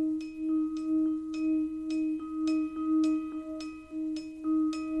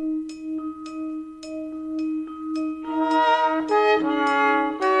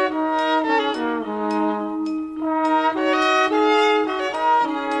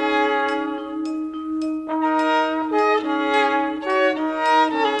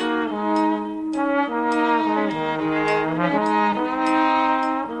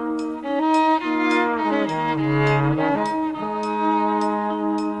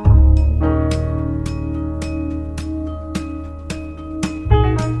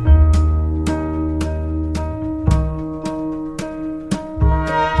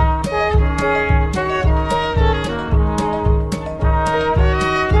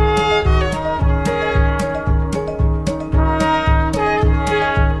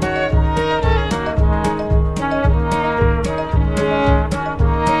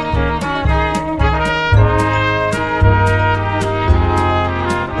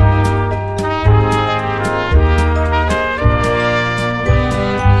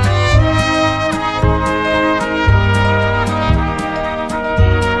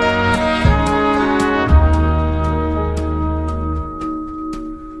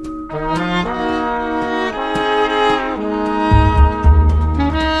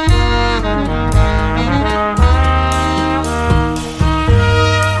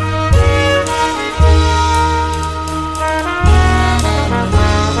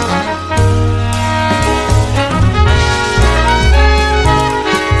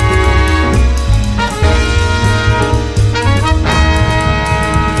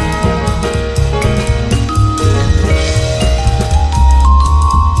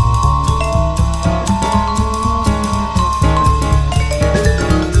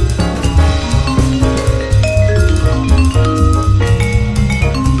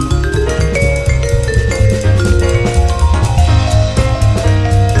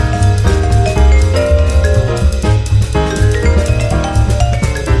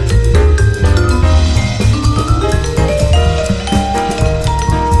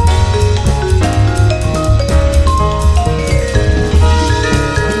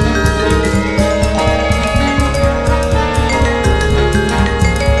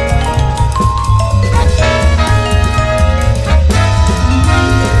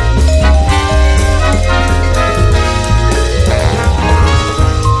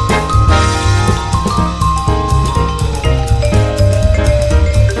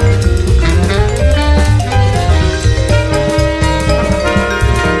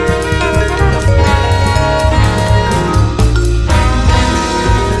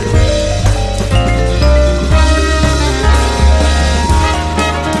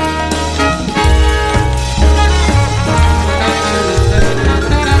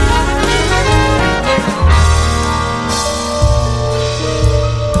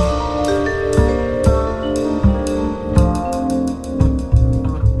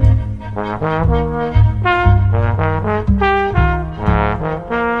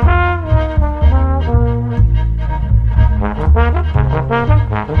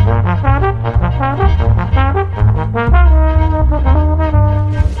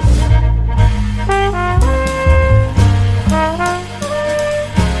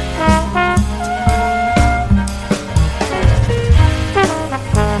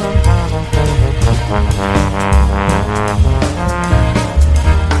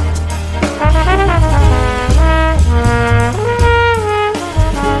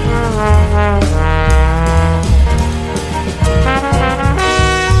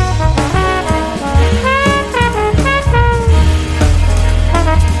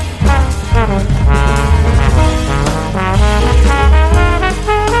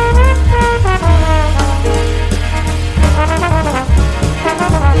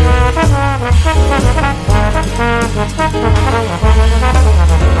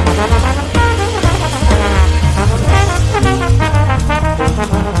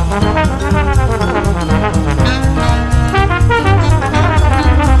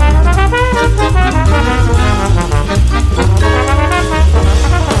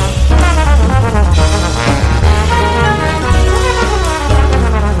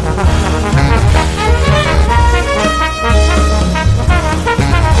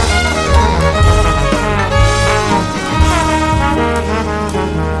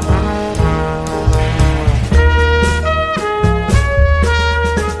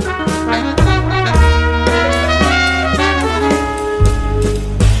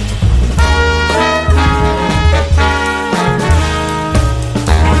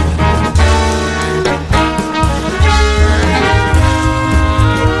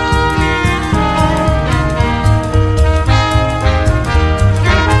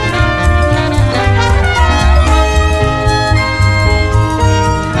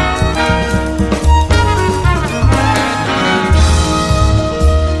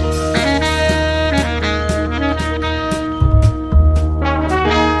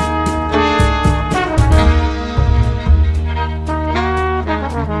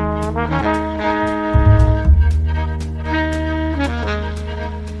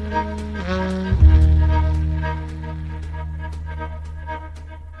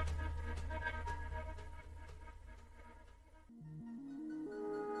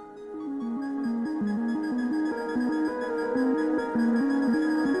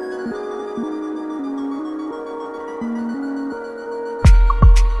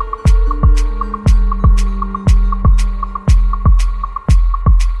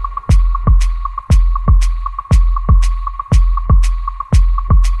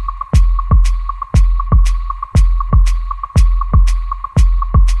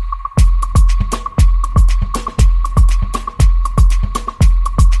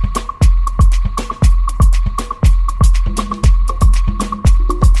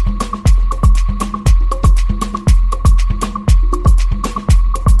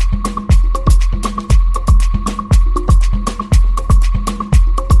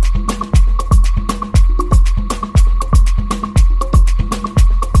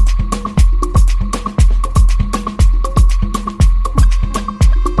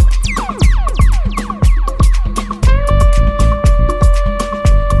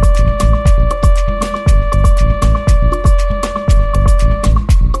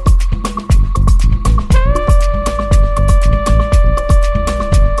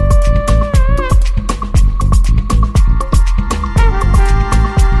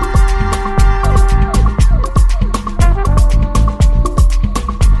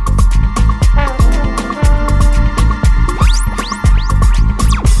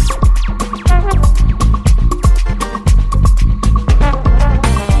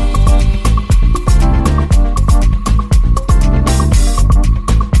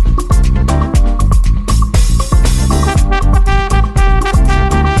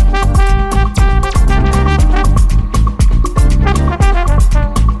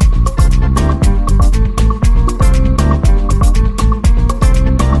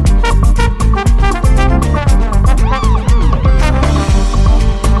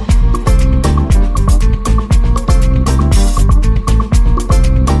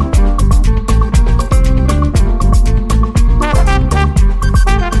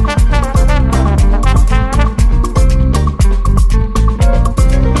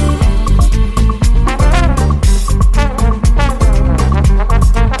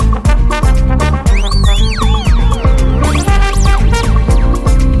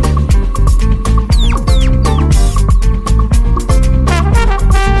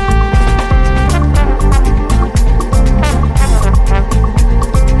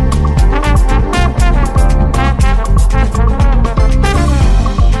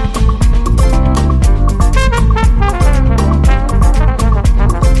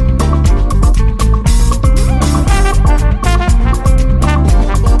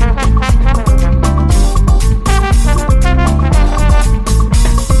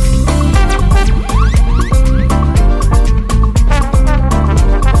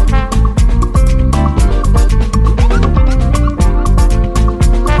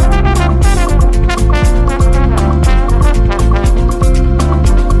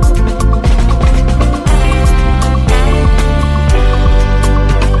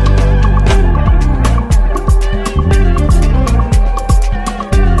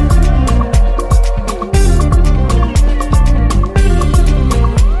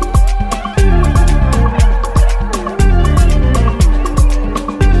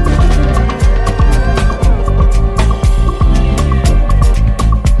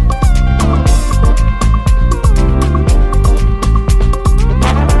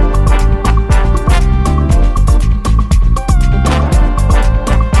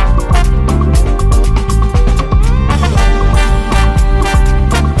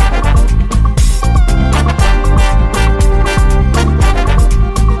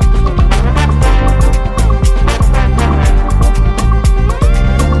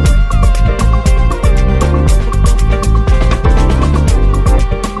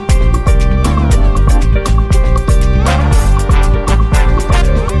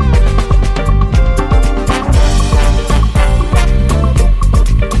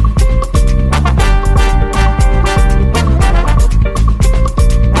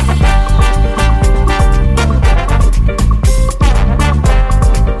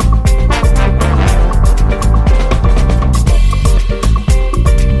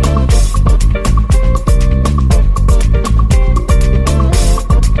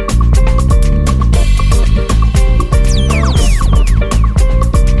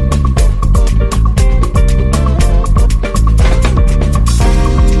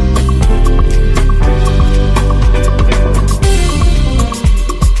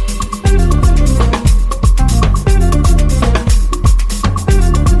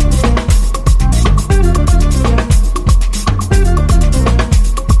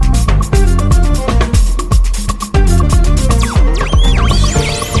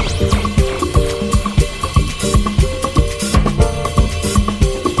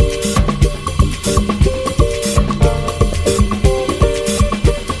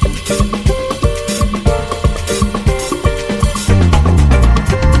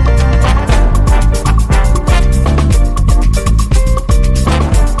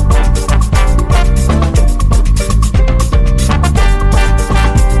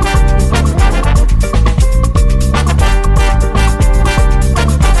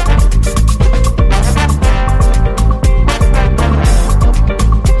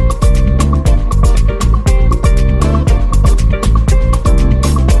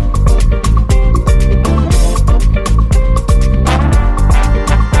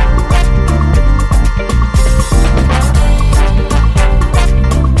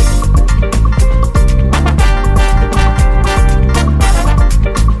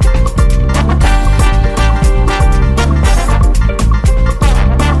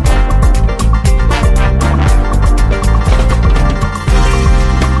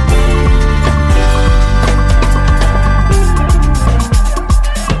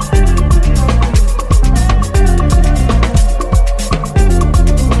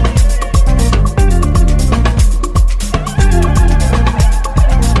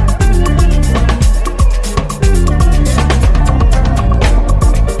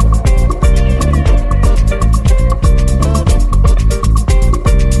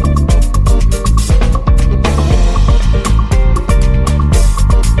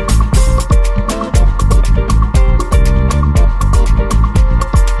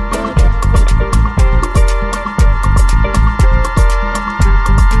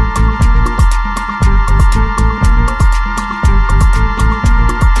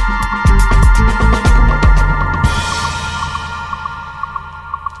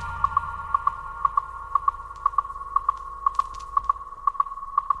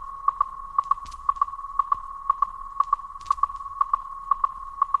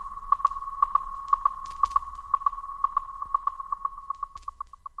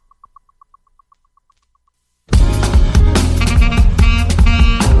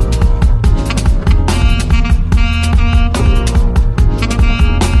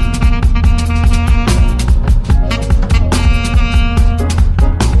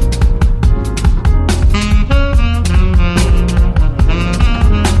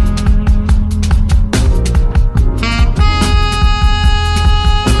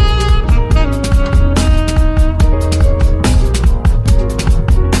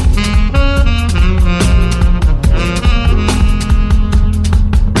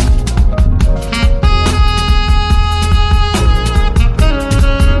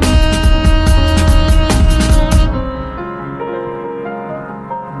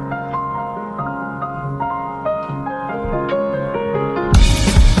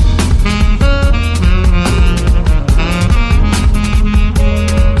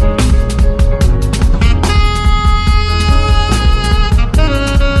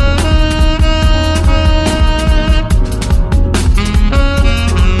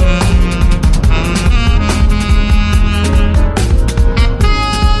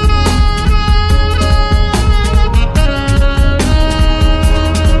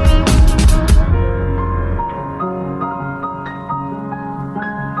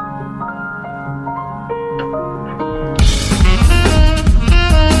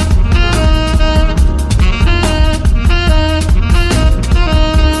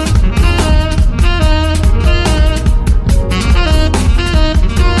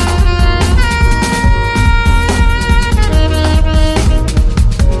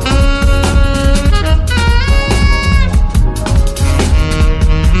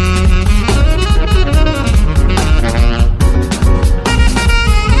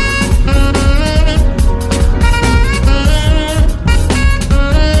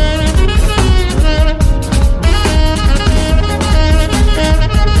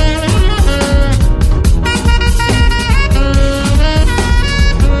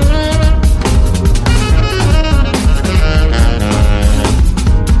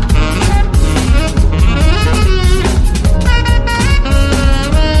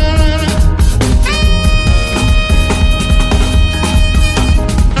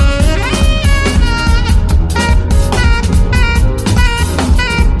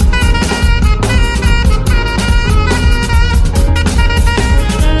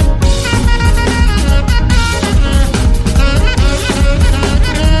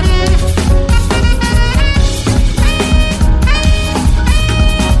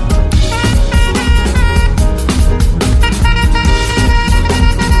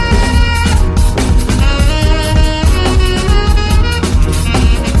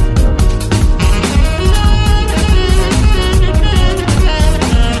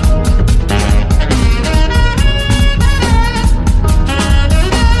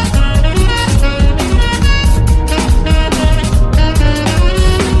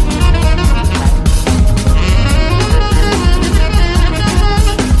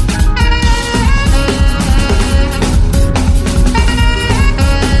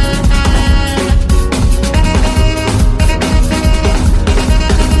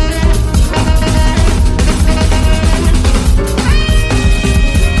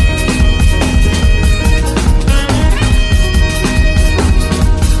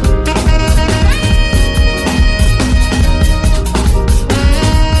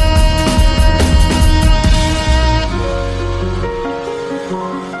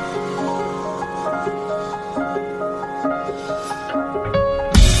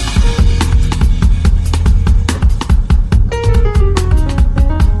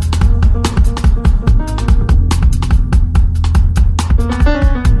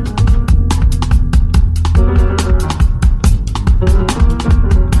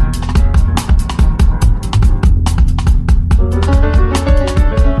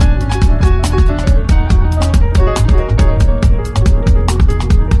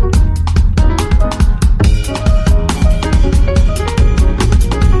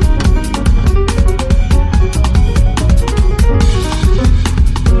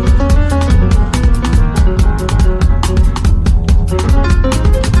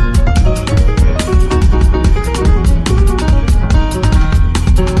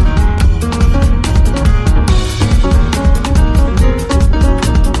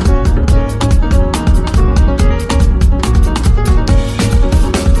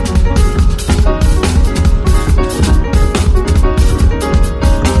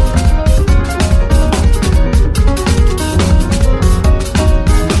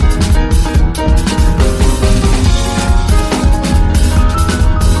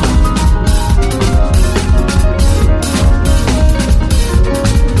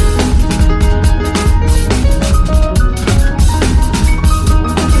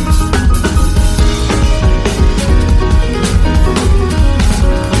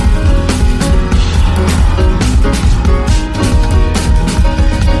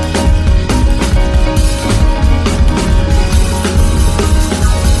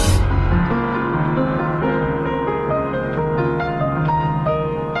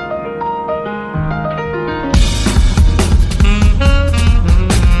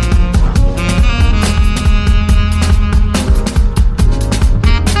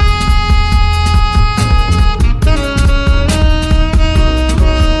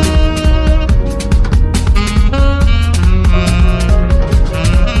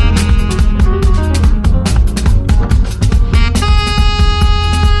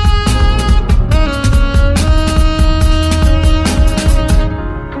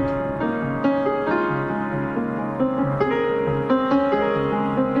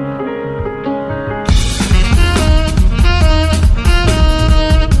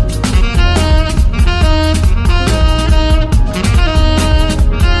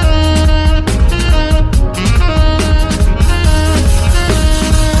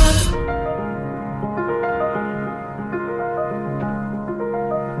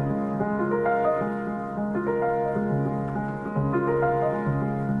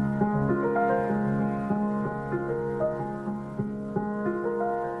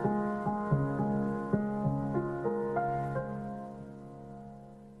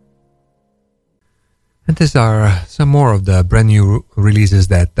 these are some more of the brand new releases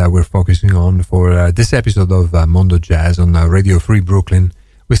that we're focusing on for this episode of Mondo Jazz on Radio Free Brooklyn.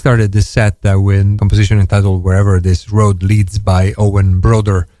 We started this set with a composition entitled Wherever This Road Leads by Owen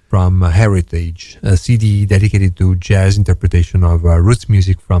Broder from Heritage, a CD dedicated to jazz interpretation of roots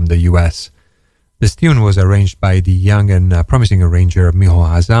music from the US. This tune was arranged by the young and promising arranger Miho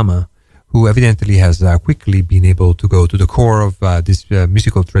Hazama, who evidently has quickly been able to go to the core of this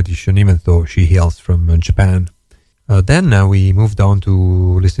musical tradition, even though she hails from Japan. Then we moved on to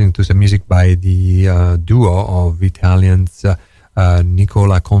listening to some music by the duo of Italians,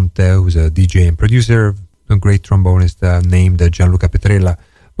 Nicola Conte, who's a DJ and producer, a great trombonist named Gianluca Petrella,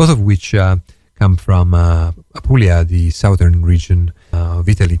 both of which come from Apulia, the southern region of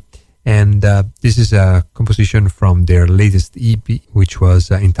Italy. And this is a composition from their latest EP, which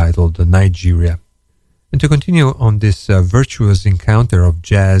was entitled Nigeria. And to continue on this virtuous encounter of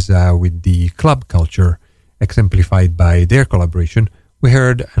jazz with the club culture, exemplified by their collaboration, we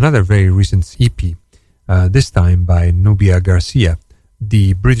heard another very recent EP, this time by Nubia Garcia,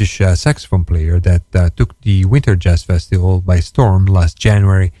 the British saxophone player that took the Winter Jazz Festival by storm last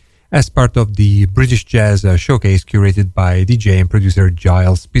January as part of the British Jazz Showcase curated by DJ and producer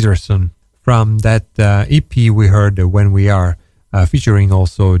Giles Peterson. From that EP we heard When We Are, featuring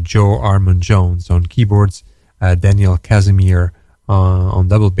also Joe Armon-Jones on keyboards, Daniel Casimir on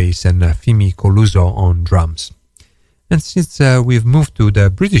double bass, and Fimi Coluso on drums. And since we've moved to the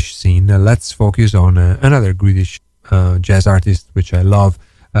British scene, let's focus on another British jazz artist which I love,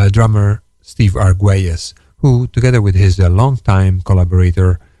 drummer Steve Arguelles, who together with his longtime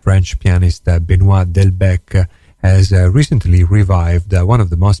collaborator French pianist Benoit Delbecq has recently revived one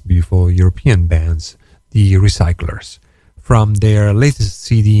of the most beautiful European bands, the Recyclers. From their latest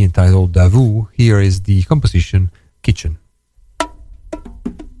CD entitled Vous, here is the composition Kitchen.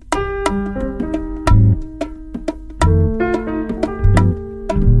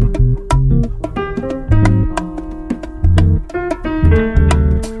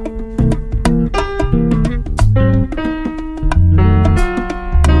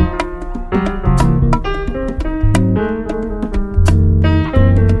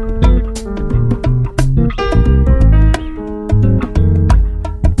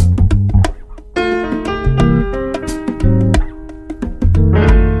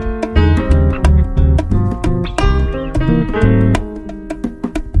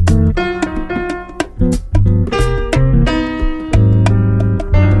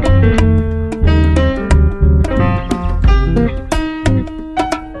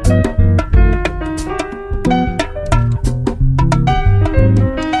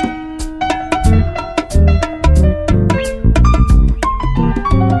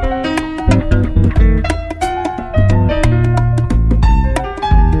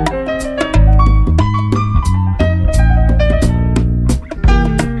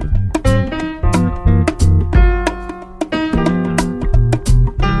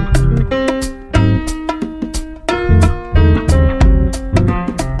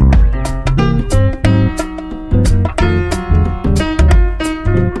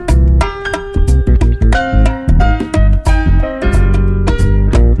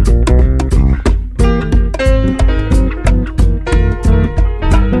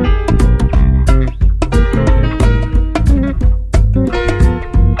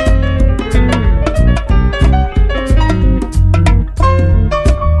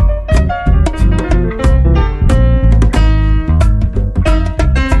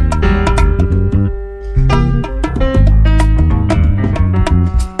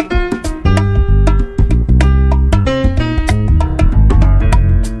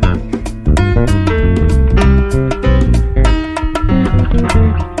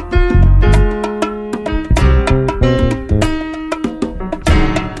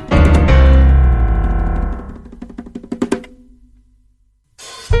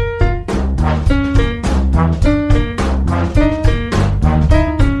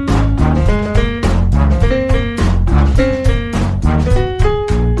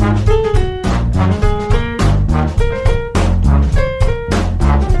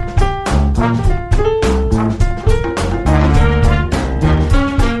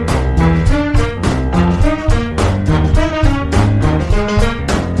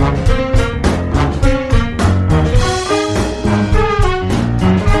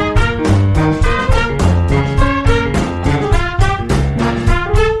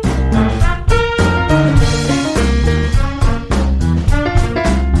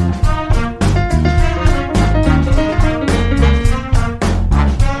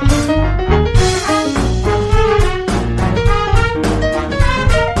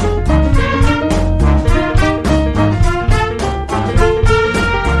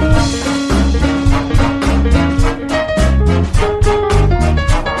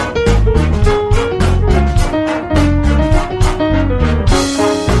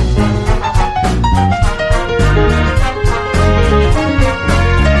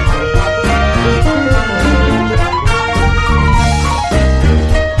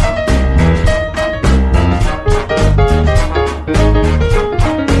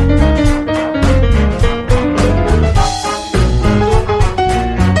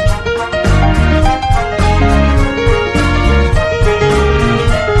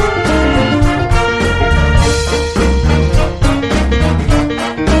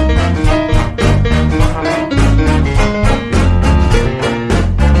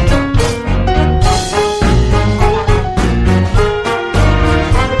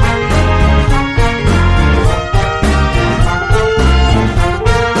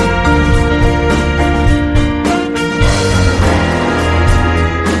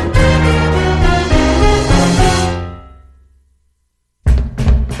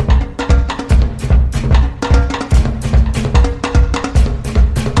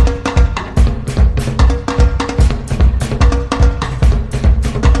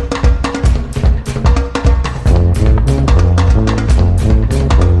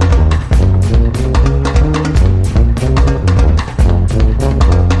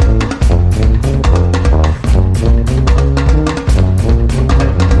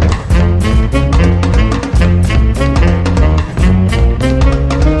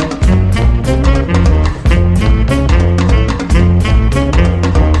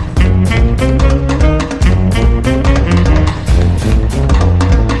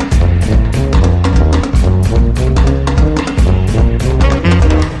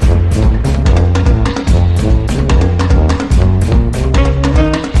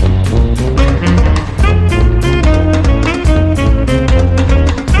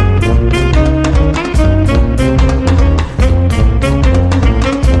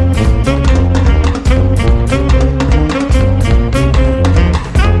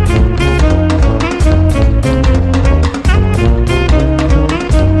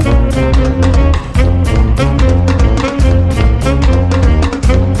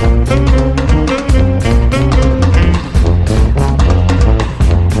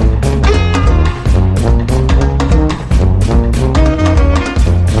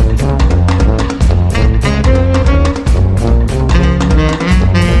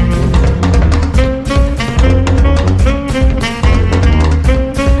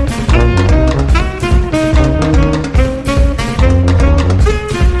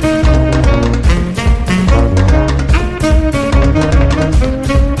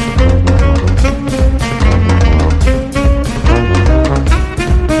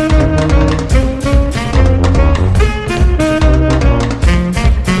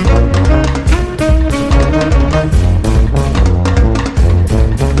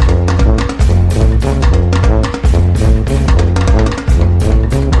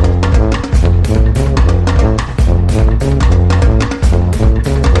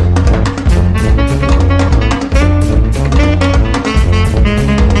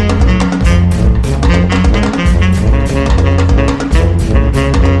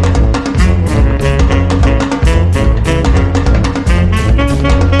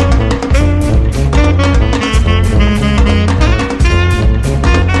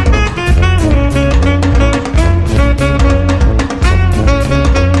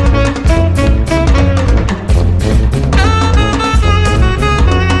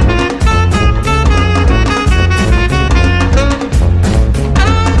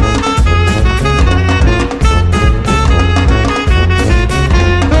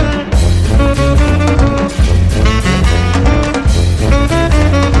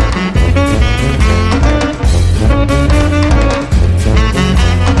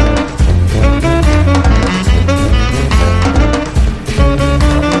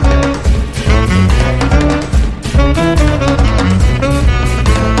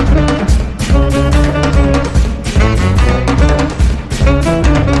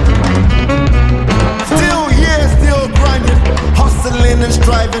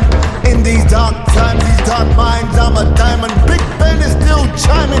 rhyme. In these dark times, these dark minds, I'm a diamond. Big Ben is still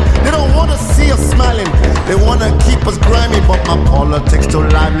chiming. They don't wanna see us smiling. They wanna keep us grimy, but my politics still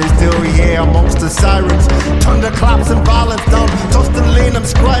lively. Still here amongst the sirens. Thunderclaps and violence down Tustin Lane, I'm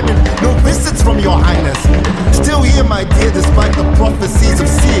scribing. No visits from your highness. Still here, my dear, despite the prophecies of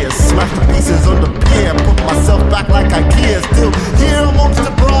seers. Smash the pieces on the pier, put myself back like IKEA. Still here amongst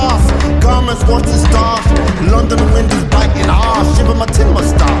the brass. Garments watch the stars. London wind is biting arse. Shiver my tin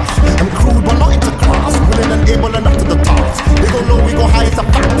moustache. I'm crude but not into class. Willing and able enough to the task. They go low, we go high, it's a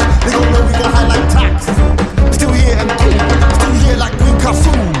fact. They go low, we go high like tax. Still here and cool. Still here like Queen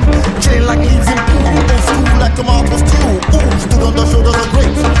Kassoon. Chain like leaves in pool. Old school like tomatoes too. Ooh, stood on the shoulders of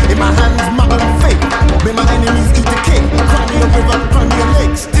grapes. In my hands, mother and fate. May my enemies eat the cake. Cry me a river, cry me a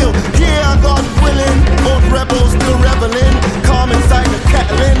lake. Still here, God willing. Old rebels still reveling. Calm inside the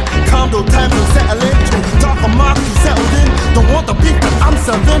kettling. Calm though times are settling. Too dark a mark you settled in. Don't want the beef that I'm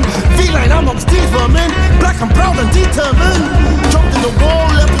serving. Feline amongst these vermin. Black and proud and determined. Jumped in the wall,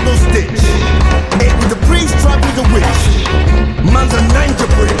 left with no stitch. Ate with the priest, tried with the witch. Man's a ninja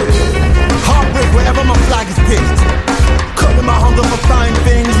brick. Heartbreak wherever my flag is picked. Cutting my hunger for fine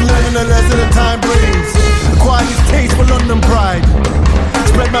things. Learning the lesson that time brings. Acquire this taste for London pride.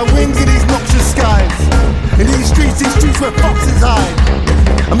 Spread my wings in these noxious skies. In these streets where foxes hide.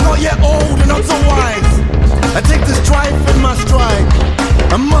 I'm not yet old and not so wise. I take this strife in my stride.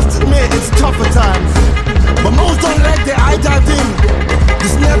 I must admit it's tougher times. But most don't like that I dived in.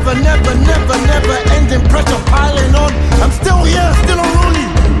 This never ending pressure piling on. I'm still here, still unruly.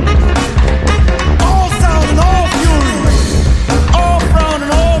 All sound and all fury. All frown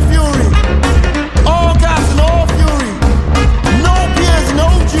and all fury. All gas and all fury. No peers,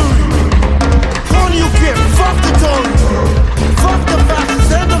 no jury. One you get, fuck the Tories. Fuck the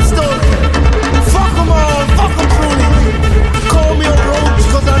fascists, end of story. Fuck them all, fuck them truly. Call me a roach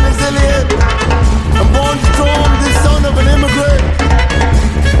cause I'm resilient. I'm born strong, the son of an immigrant.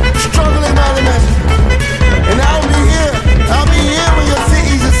 Struggling element. And I'll be here when your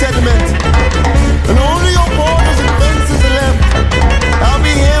city's a sediment. And only your borders and fences are left. I'll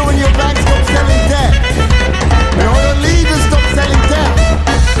be here when your banks stop selling debt. And all your leaders stop selling debt.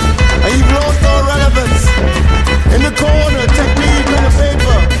 And you've lost all relevance. In the corner, technique and a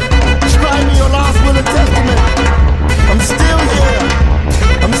paper. Scribe me your last will and testament. I'm still here.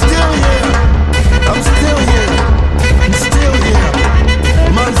 I'm still here. I'm still here. I'm still here.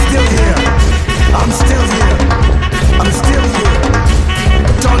 I'm still here. I'm still here. I'm still here.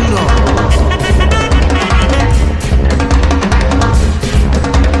 Don't know.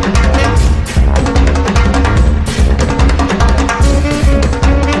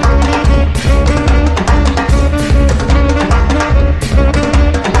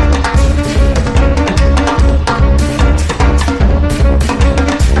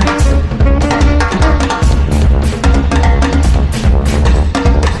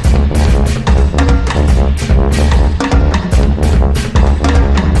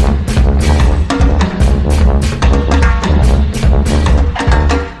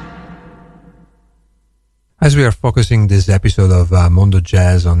 As we are focusing this episode of Mondo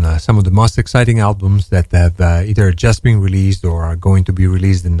Jazz on some of the most exciting albums that have either just been released or are going to be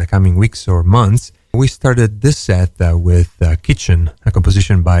released in the coming weeks or months, we started this set with Kitchen, a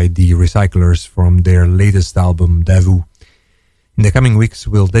composition by the Recyclers from their latest album, Davu. In the coming weeks,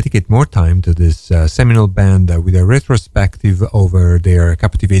 we'll dedicate more time to this seminal band with a retrospective over their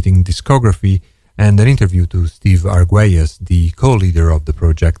captivating discography and an interview to Steve Arguelles, the co-leader of the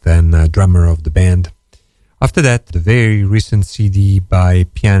project and drummer of the band. After that, the very recent CD by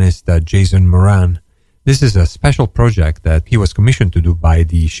pianist Jason Moran. This is a special project that he was commissioned to do by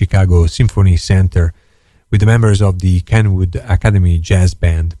the Chicago Symphony Center with the members of the Kenwood Academy Jazz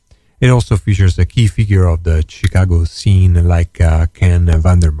Band. It also features a key figure of the Chicago scene like Ken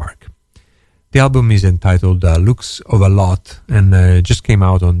Vandermark. The album is entitled Looks of a Lot and just came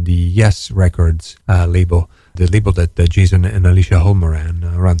out on the Yes Records label, the label that Jason and Alicia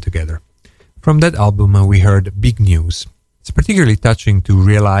Holmoran run together. From that album, we heard Big News. It's particularly touching to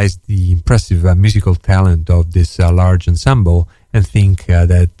realize the impressive musical talent of this large ensemble and think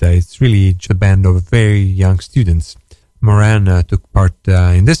that it's really just a band of very young students. Moran took part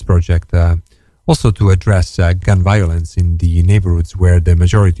in this project also to address gun violence in the neighborhoods where the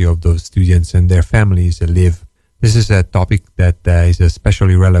majority of those students and their families live. This is a topic that is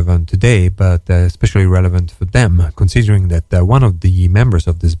especially relevant today, but especially relevant for them, considering that one of the members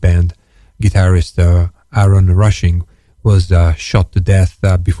of this band, guitarist Aaron Rushing, was shot to death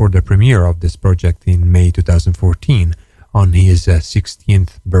before the premiere of this project in May 2014 on his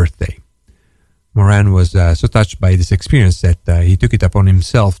 16th birthday. Moran was so touched by this experience that he took it upon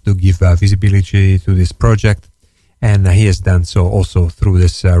himself to give visibility to this project, and he has done so also through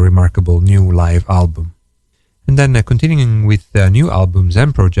this remarkable new live album. And then continuing with new albums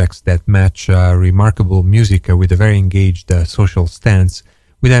and projects that match remarkable music with a very engaged social stance,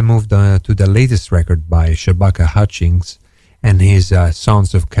 we then moved to the latest record by Shabaka Hutchings and his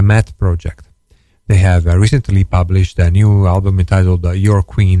Sons of Kemet project. They have recently published a new album entitled Your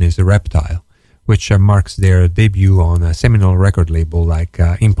Queen is a Reptile, which marks their debut on a seminal record label like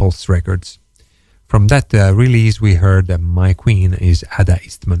Impulse Records. From that release we heard My Queen is Ada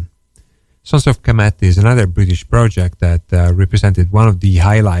Eastman. Sons of Kemet is another British project that represented one of the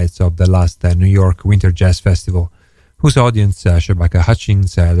highlights of the last New York Winter Jazz Festival, whose audience Shabaka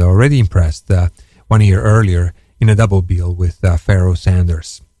Hutchings had already impressed 1 year earlier in a double bill with Pharoah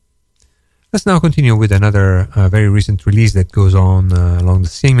Sanders. Let's now continue with another very recent release that goes on along the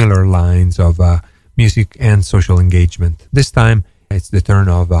similar lines of music and social engagement. This time it's the turn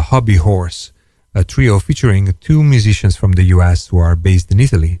of Hobby Horse, a trio featuring two musicians from the US who are based in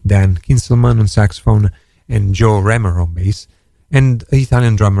Italy, Dan Kinselman on saxophone and Joe Remer on bass, and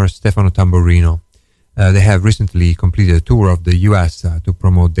Italian drummer Stefano Tamburino. They have recently completed a tour of the US to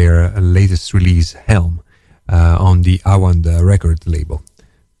promote their latest release, Helm, on the Awand record label.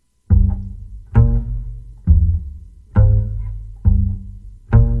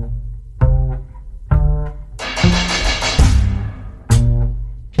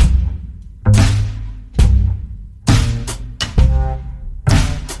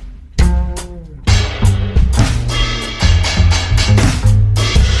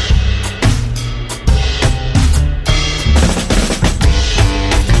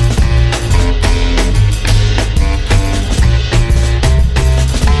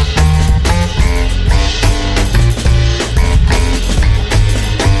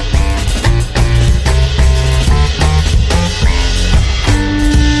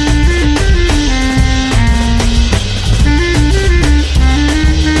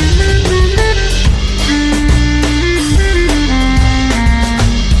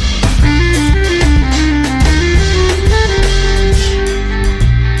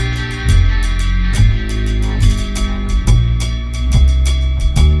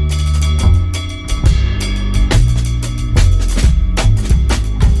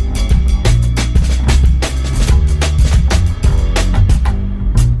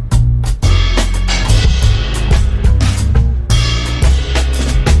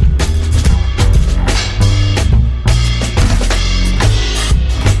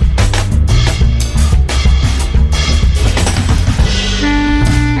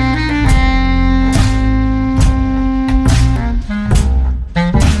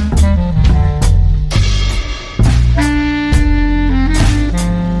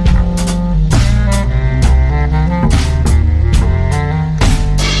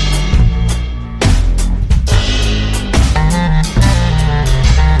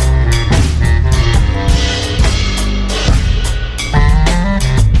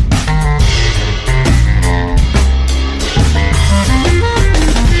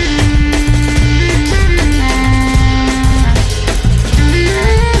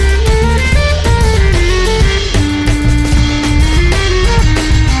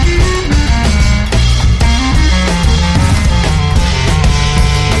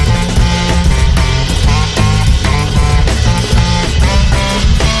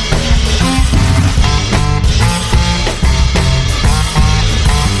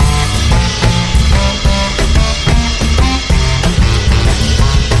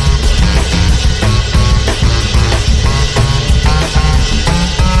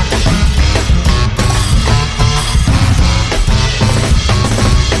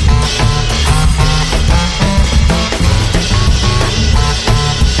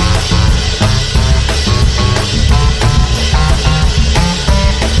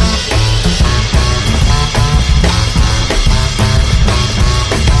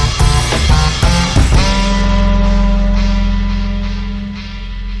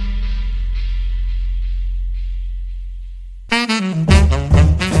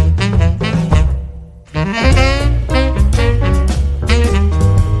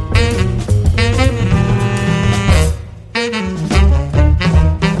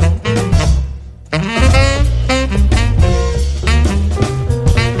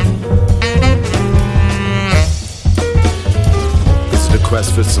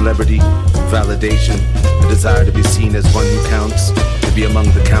 Quest for celebrity, validation, a desire to be seen as one who counts, to be among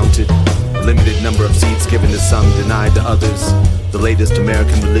the counted, a limited number of seats given to some, denied to others, the latest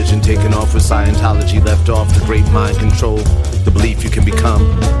American religion taken off with Scientology left off, the great mind control, the belief you can become,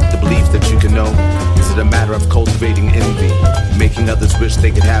 the belief that you can know. Is it a matter of cultivating envy, making others wish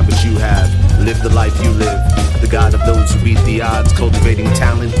they could have what you have, live the life you live, the God of those who beat the odds, cultivating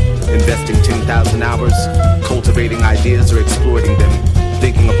talent, investing 10,000 hours, cultivating ideas or exploiting them,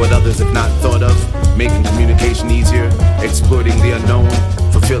 thinking of what others have not thought of, making communication easier, exploiting the unknown,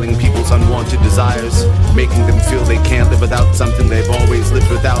 fulfilling people's unwanted desires, making them feel they can't live without something they've always lived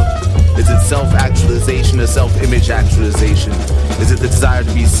without. Is it self-actualization or self-image actualization? Is it the desire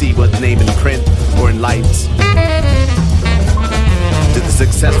to be seen what's named in print or in lights? Did the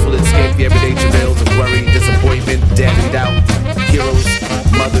successful escape the everyday travails of worry, disappointment, debt and doubt? Heroes,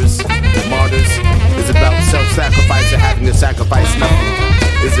 mothers, martyrs? Is it about self-sacrifice or having to sacrifice nothing?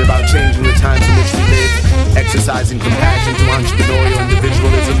 Is it about changing the times in which we live? Exercising compassion to entrepreneurial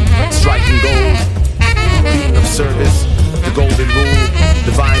individualism? Striking gold? Being of service? The golden rule?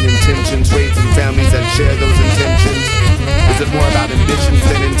 Divine intentions? Raising families that share those intentions? Is it more about ambitions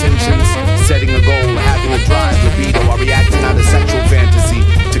than intentions? Setting a goal, having a drive, libido? Are we acting out a sexual fantasy?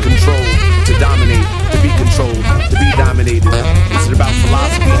 To control, to dominate, to be controlled, to be dominated? Is it about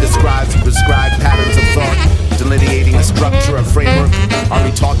philosophy, describes and prescribed patterns of thought? Delineating a structure, a framework? Are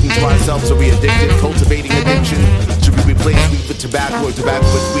we talking to ourselves? Are we addicted? Cultivating addiction? Should we replace weed with tobacco or tobacco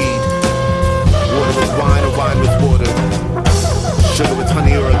with weed? Water with wine or wine with water? Sugar with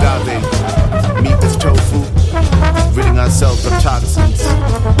honey or agave? Meat with tofu? Ridding ourselves of toxins?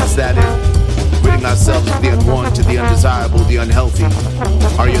 Is that it? Ridding ourselves of the unwanted, the undesirable, the unhealthy?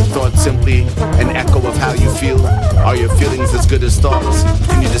 Are your thoughts simply an echo of how you feel? Are your feelings as good as thoughts?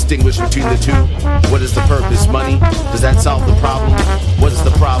 Can you distinguish between the two? What is the purpose? Money? Does that solve the problem? What is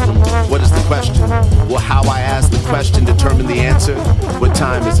the problem? What is the question? Will how I ask the question determine the answer? What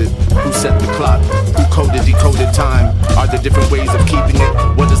time is it? Who set the clock? Who coded, decoded time? Are there different ways of keeping it?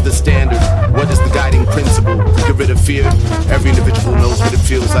 What is the standard? What is the guiding principle? Get rid of fear. Every individual knows what it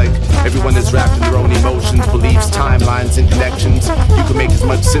feels like. Everyone is wrapped in their own emotions, beliefs, timelines, and connections. You can make as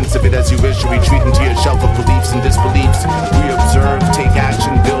much sense of it as you wish, or retreat into your shelf of beliefs and disbeliefs. We observe, take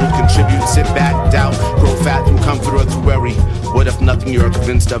action, build, contribute, sit back, doubt, grow fat through comfort or through worry. What if nothing you're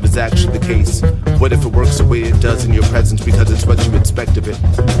convinced of is actually the case? What if it works the way it does in your presence because it's what you expect of it?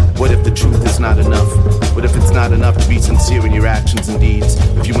 What if the truth is not enough? What if it's not enough to be sincere in your actions and deeds?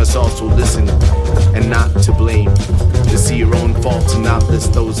 If you must also listen and not to blame, to see your own faults and not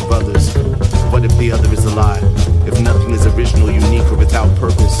list those of others? What if the other is a lie? If nothing is original, unique, or without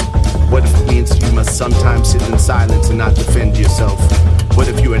purpose? What if it means you must sometimes sit in silence and not defend yourself? What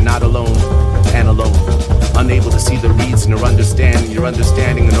if you are not alone and alone? Unable to see the reason or understand your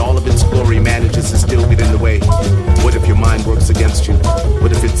understanding in all of its glory manages to still get in the way. What if your mind works against you?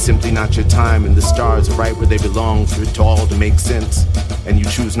 What if it's simply not your time and the stars are right where they belong for it to all to make sense and you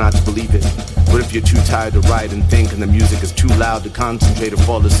choose not to believe it? What if you're too tired to write and think and the music is too loud to concentrate or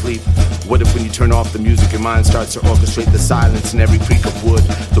fall asleep? What if when you turn off the music your mind starts to orchestrate the silence in every creak of wood,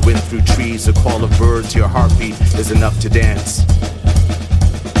 the wind through trees, the call of birds, your heartbeat is enough to dance?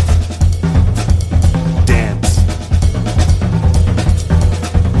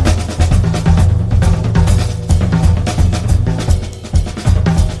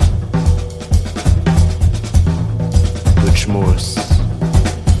 Morse.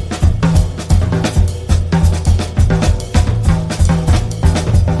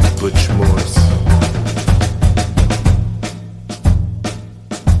 Butch Morse.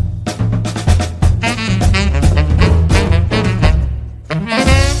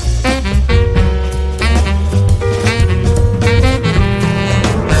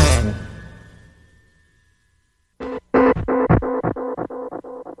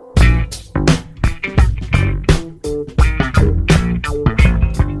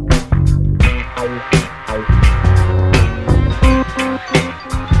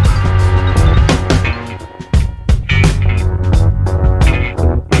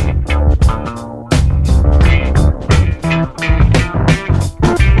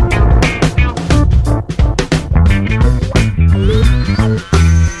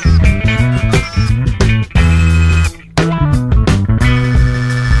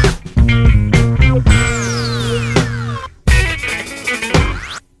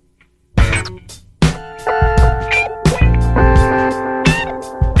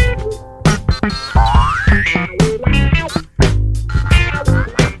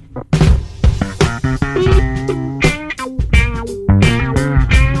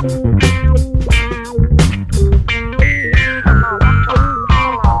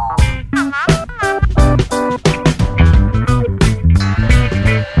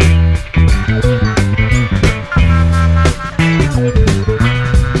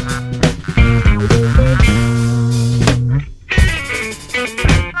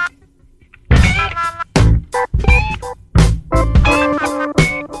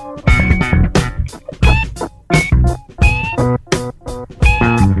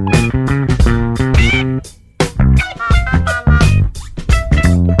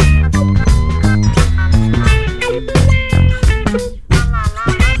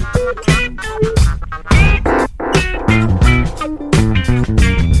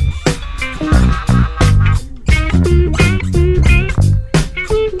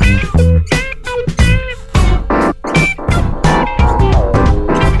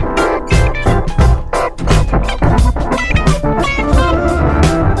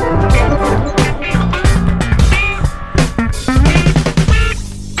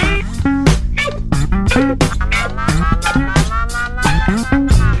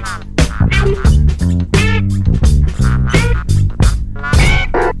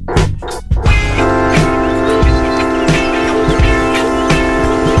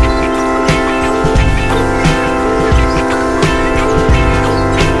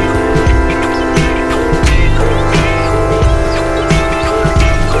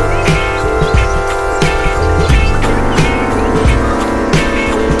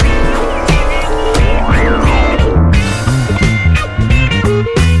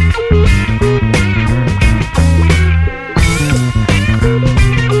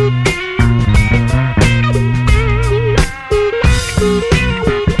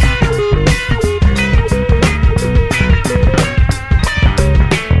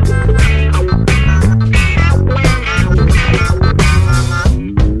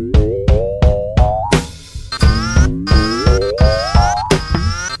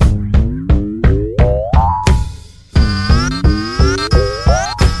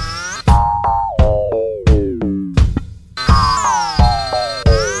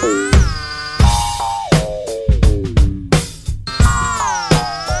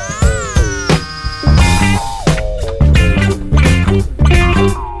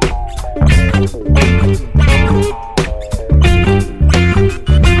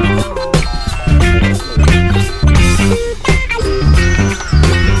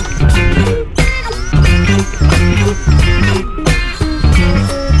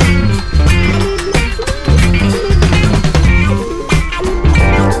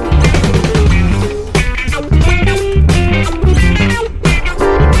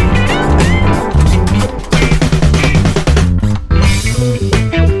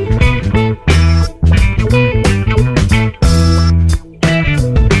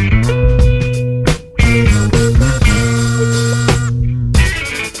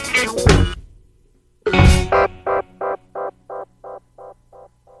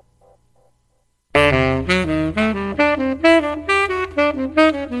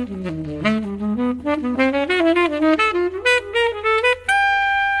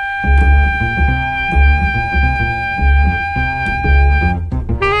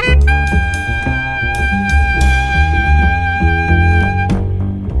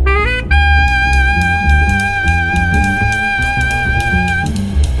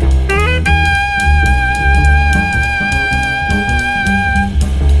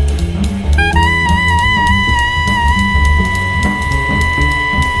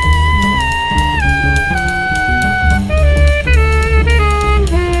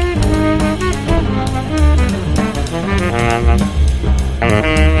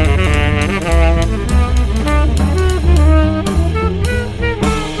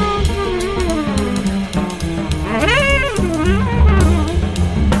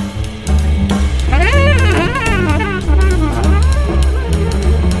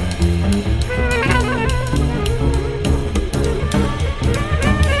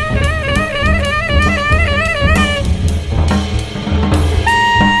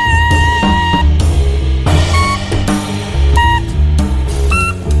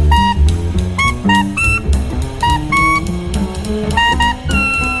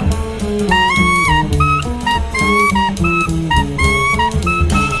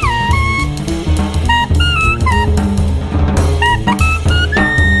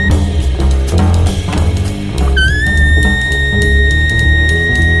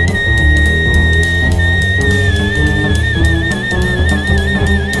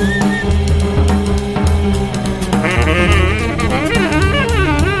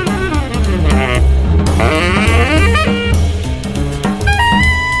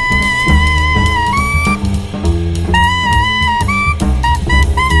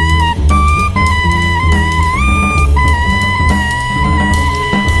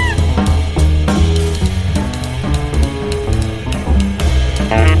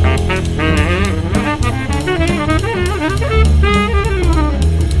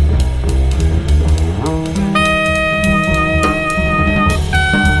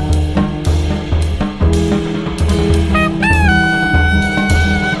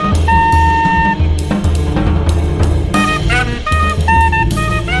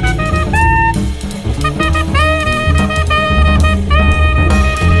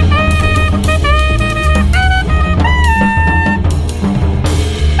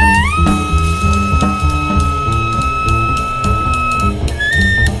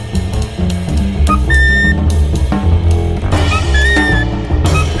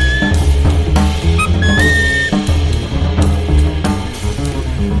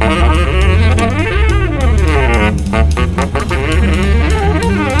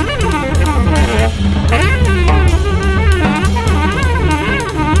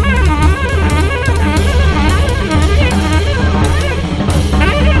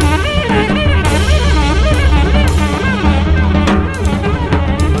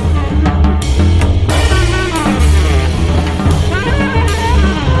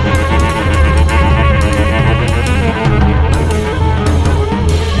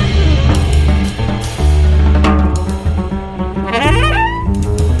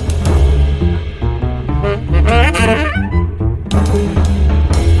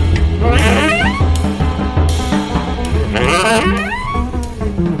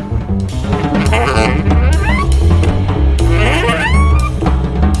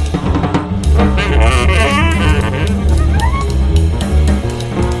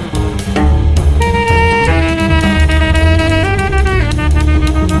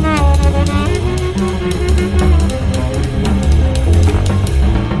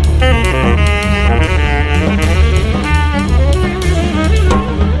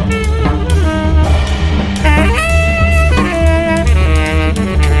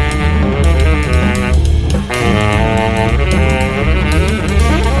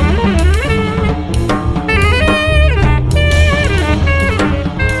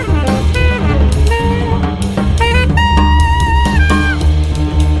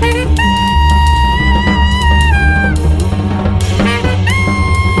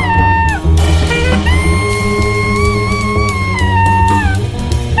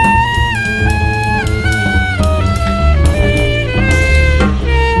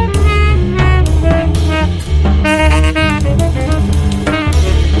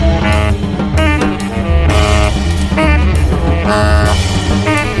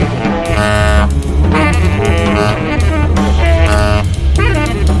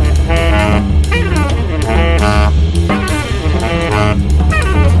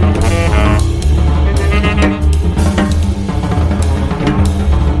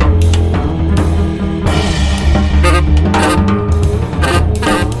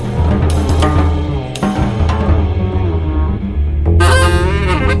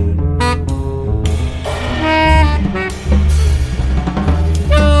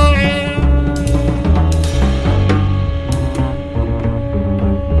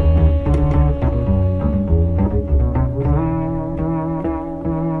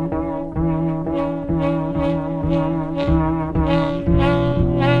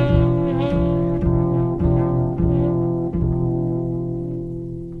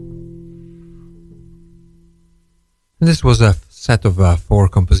 And this was a set of 4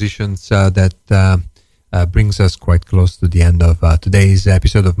 compositions that brings us quite close to the end of today's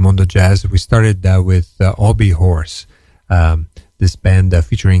episode of Mondo Jazz. We started with Hobby Horse, this band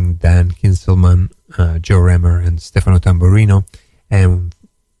featuring Dan Kinselman, Joe Remmer, and Stefano Tamburino. And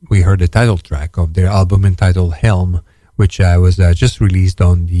we heard the title track of their album entitled Helm, which was just released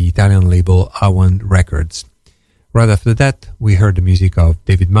on the Italian label A1 Records. Right after that, we heard the music of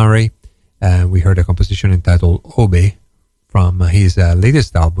David Murray. We heard a composition entitled Obe from his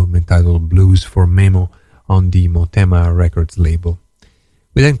latest album entitled Blues for Memo on the Motema Records label.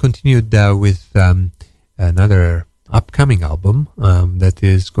 We then continued with another upcoming album that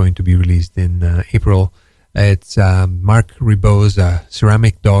is going to be released in April. It's Marc Ribot's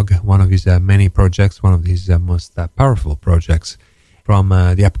Ceramic Dog, one of his many projects, one of his most powerful projects, from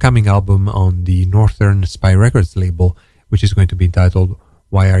the upcoming album on the Northern Spy Records label, which is going to be entitled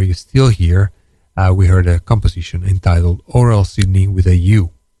Why Are You Still Here? We heard a composition entitled Oral Sydney with a U.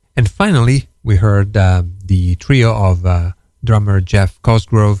 And finally, we heard the trio of drummer Jeff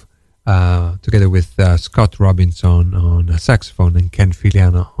Cosgrove, together with Scott Robinson on saxophone and Ken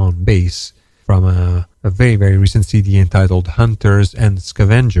Filiano on bass, from a very, very recent CD entitled Hunters and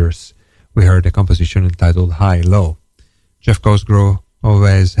Scavengers. We heard a composition entitled High Low. Jeff Cosgrove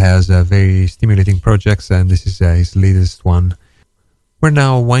always has very stimulating projects, and this is his latest one. We're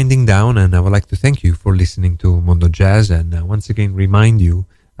now winding down, and I would like to thank you for listening to Mondo Jazz, and once again remind you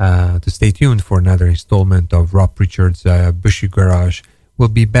to stay tuned for another installment of Rob Pritchard's Bushy Garage. We'll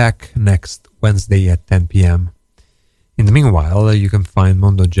be back next Wednesday at 10 p.m. In the meanwhile, you can find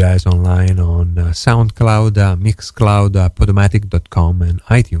Mondo Jazz online on SoundCloud, Mixcloud, Podomatic.com, and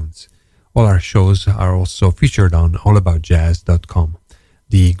iTunes. All our shows are also featured on allaboutjazz.com,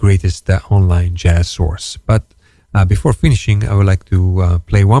 the greatest online jazz source. But before finishing, I would like to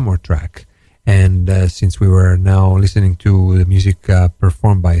play one more track. And since we were now listening to the music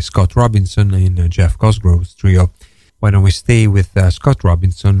performed by Scott Robinson in Jeff Cosgrove's trio, why don't we stay with Scott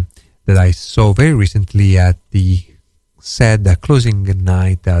Robinson, that I saw very recently at the said closing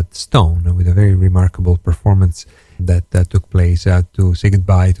night at Stone, with a very remarkable performance that took place to say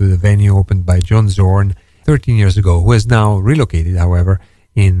goodbye to the venue opened by John Zorn 13 years ago, who has now relocated, however,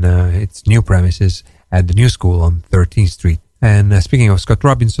 in its new premises at the New School on 13th Street. And speaking of Scott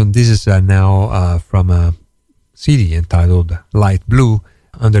Robinson, this is now from a CD entitled Light Blue,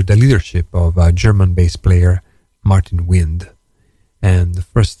 under the leadership of German bass player Martin Wind. And the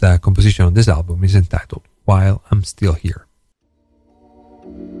first composition on this album is entitled While I'm Still Here.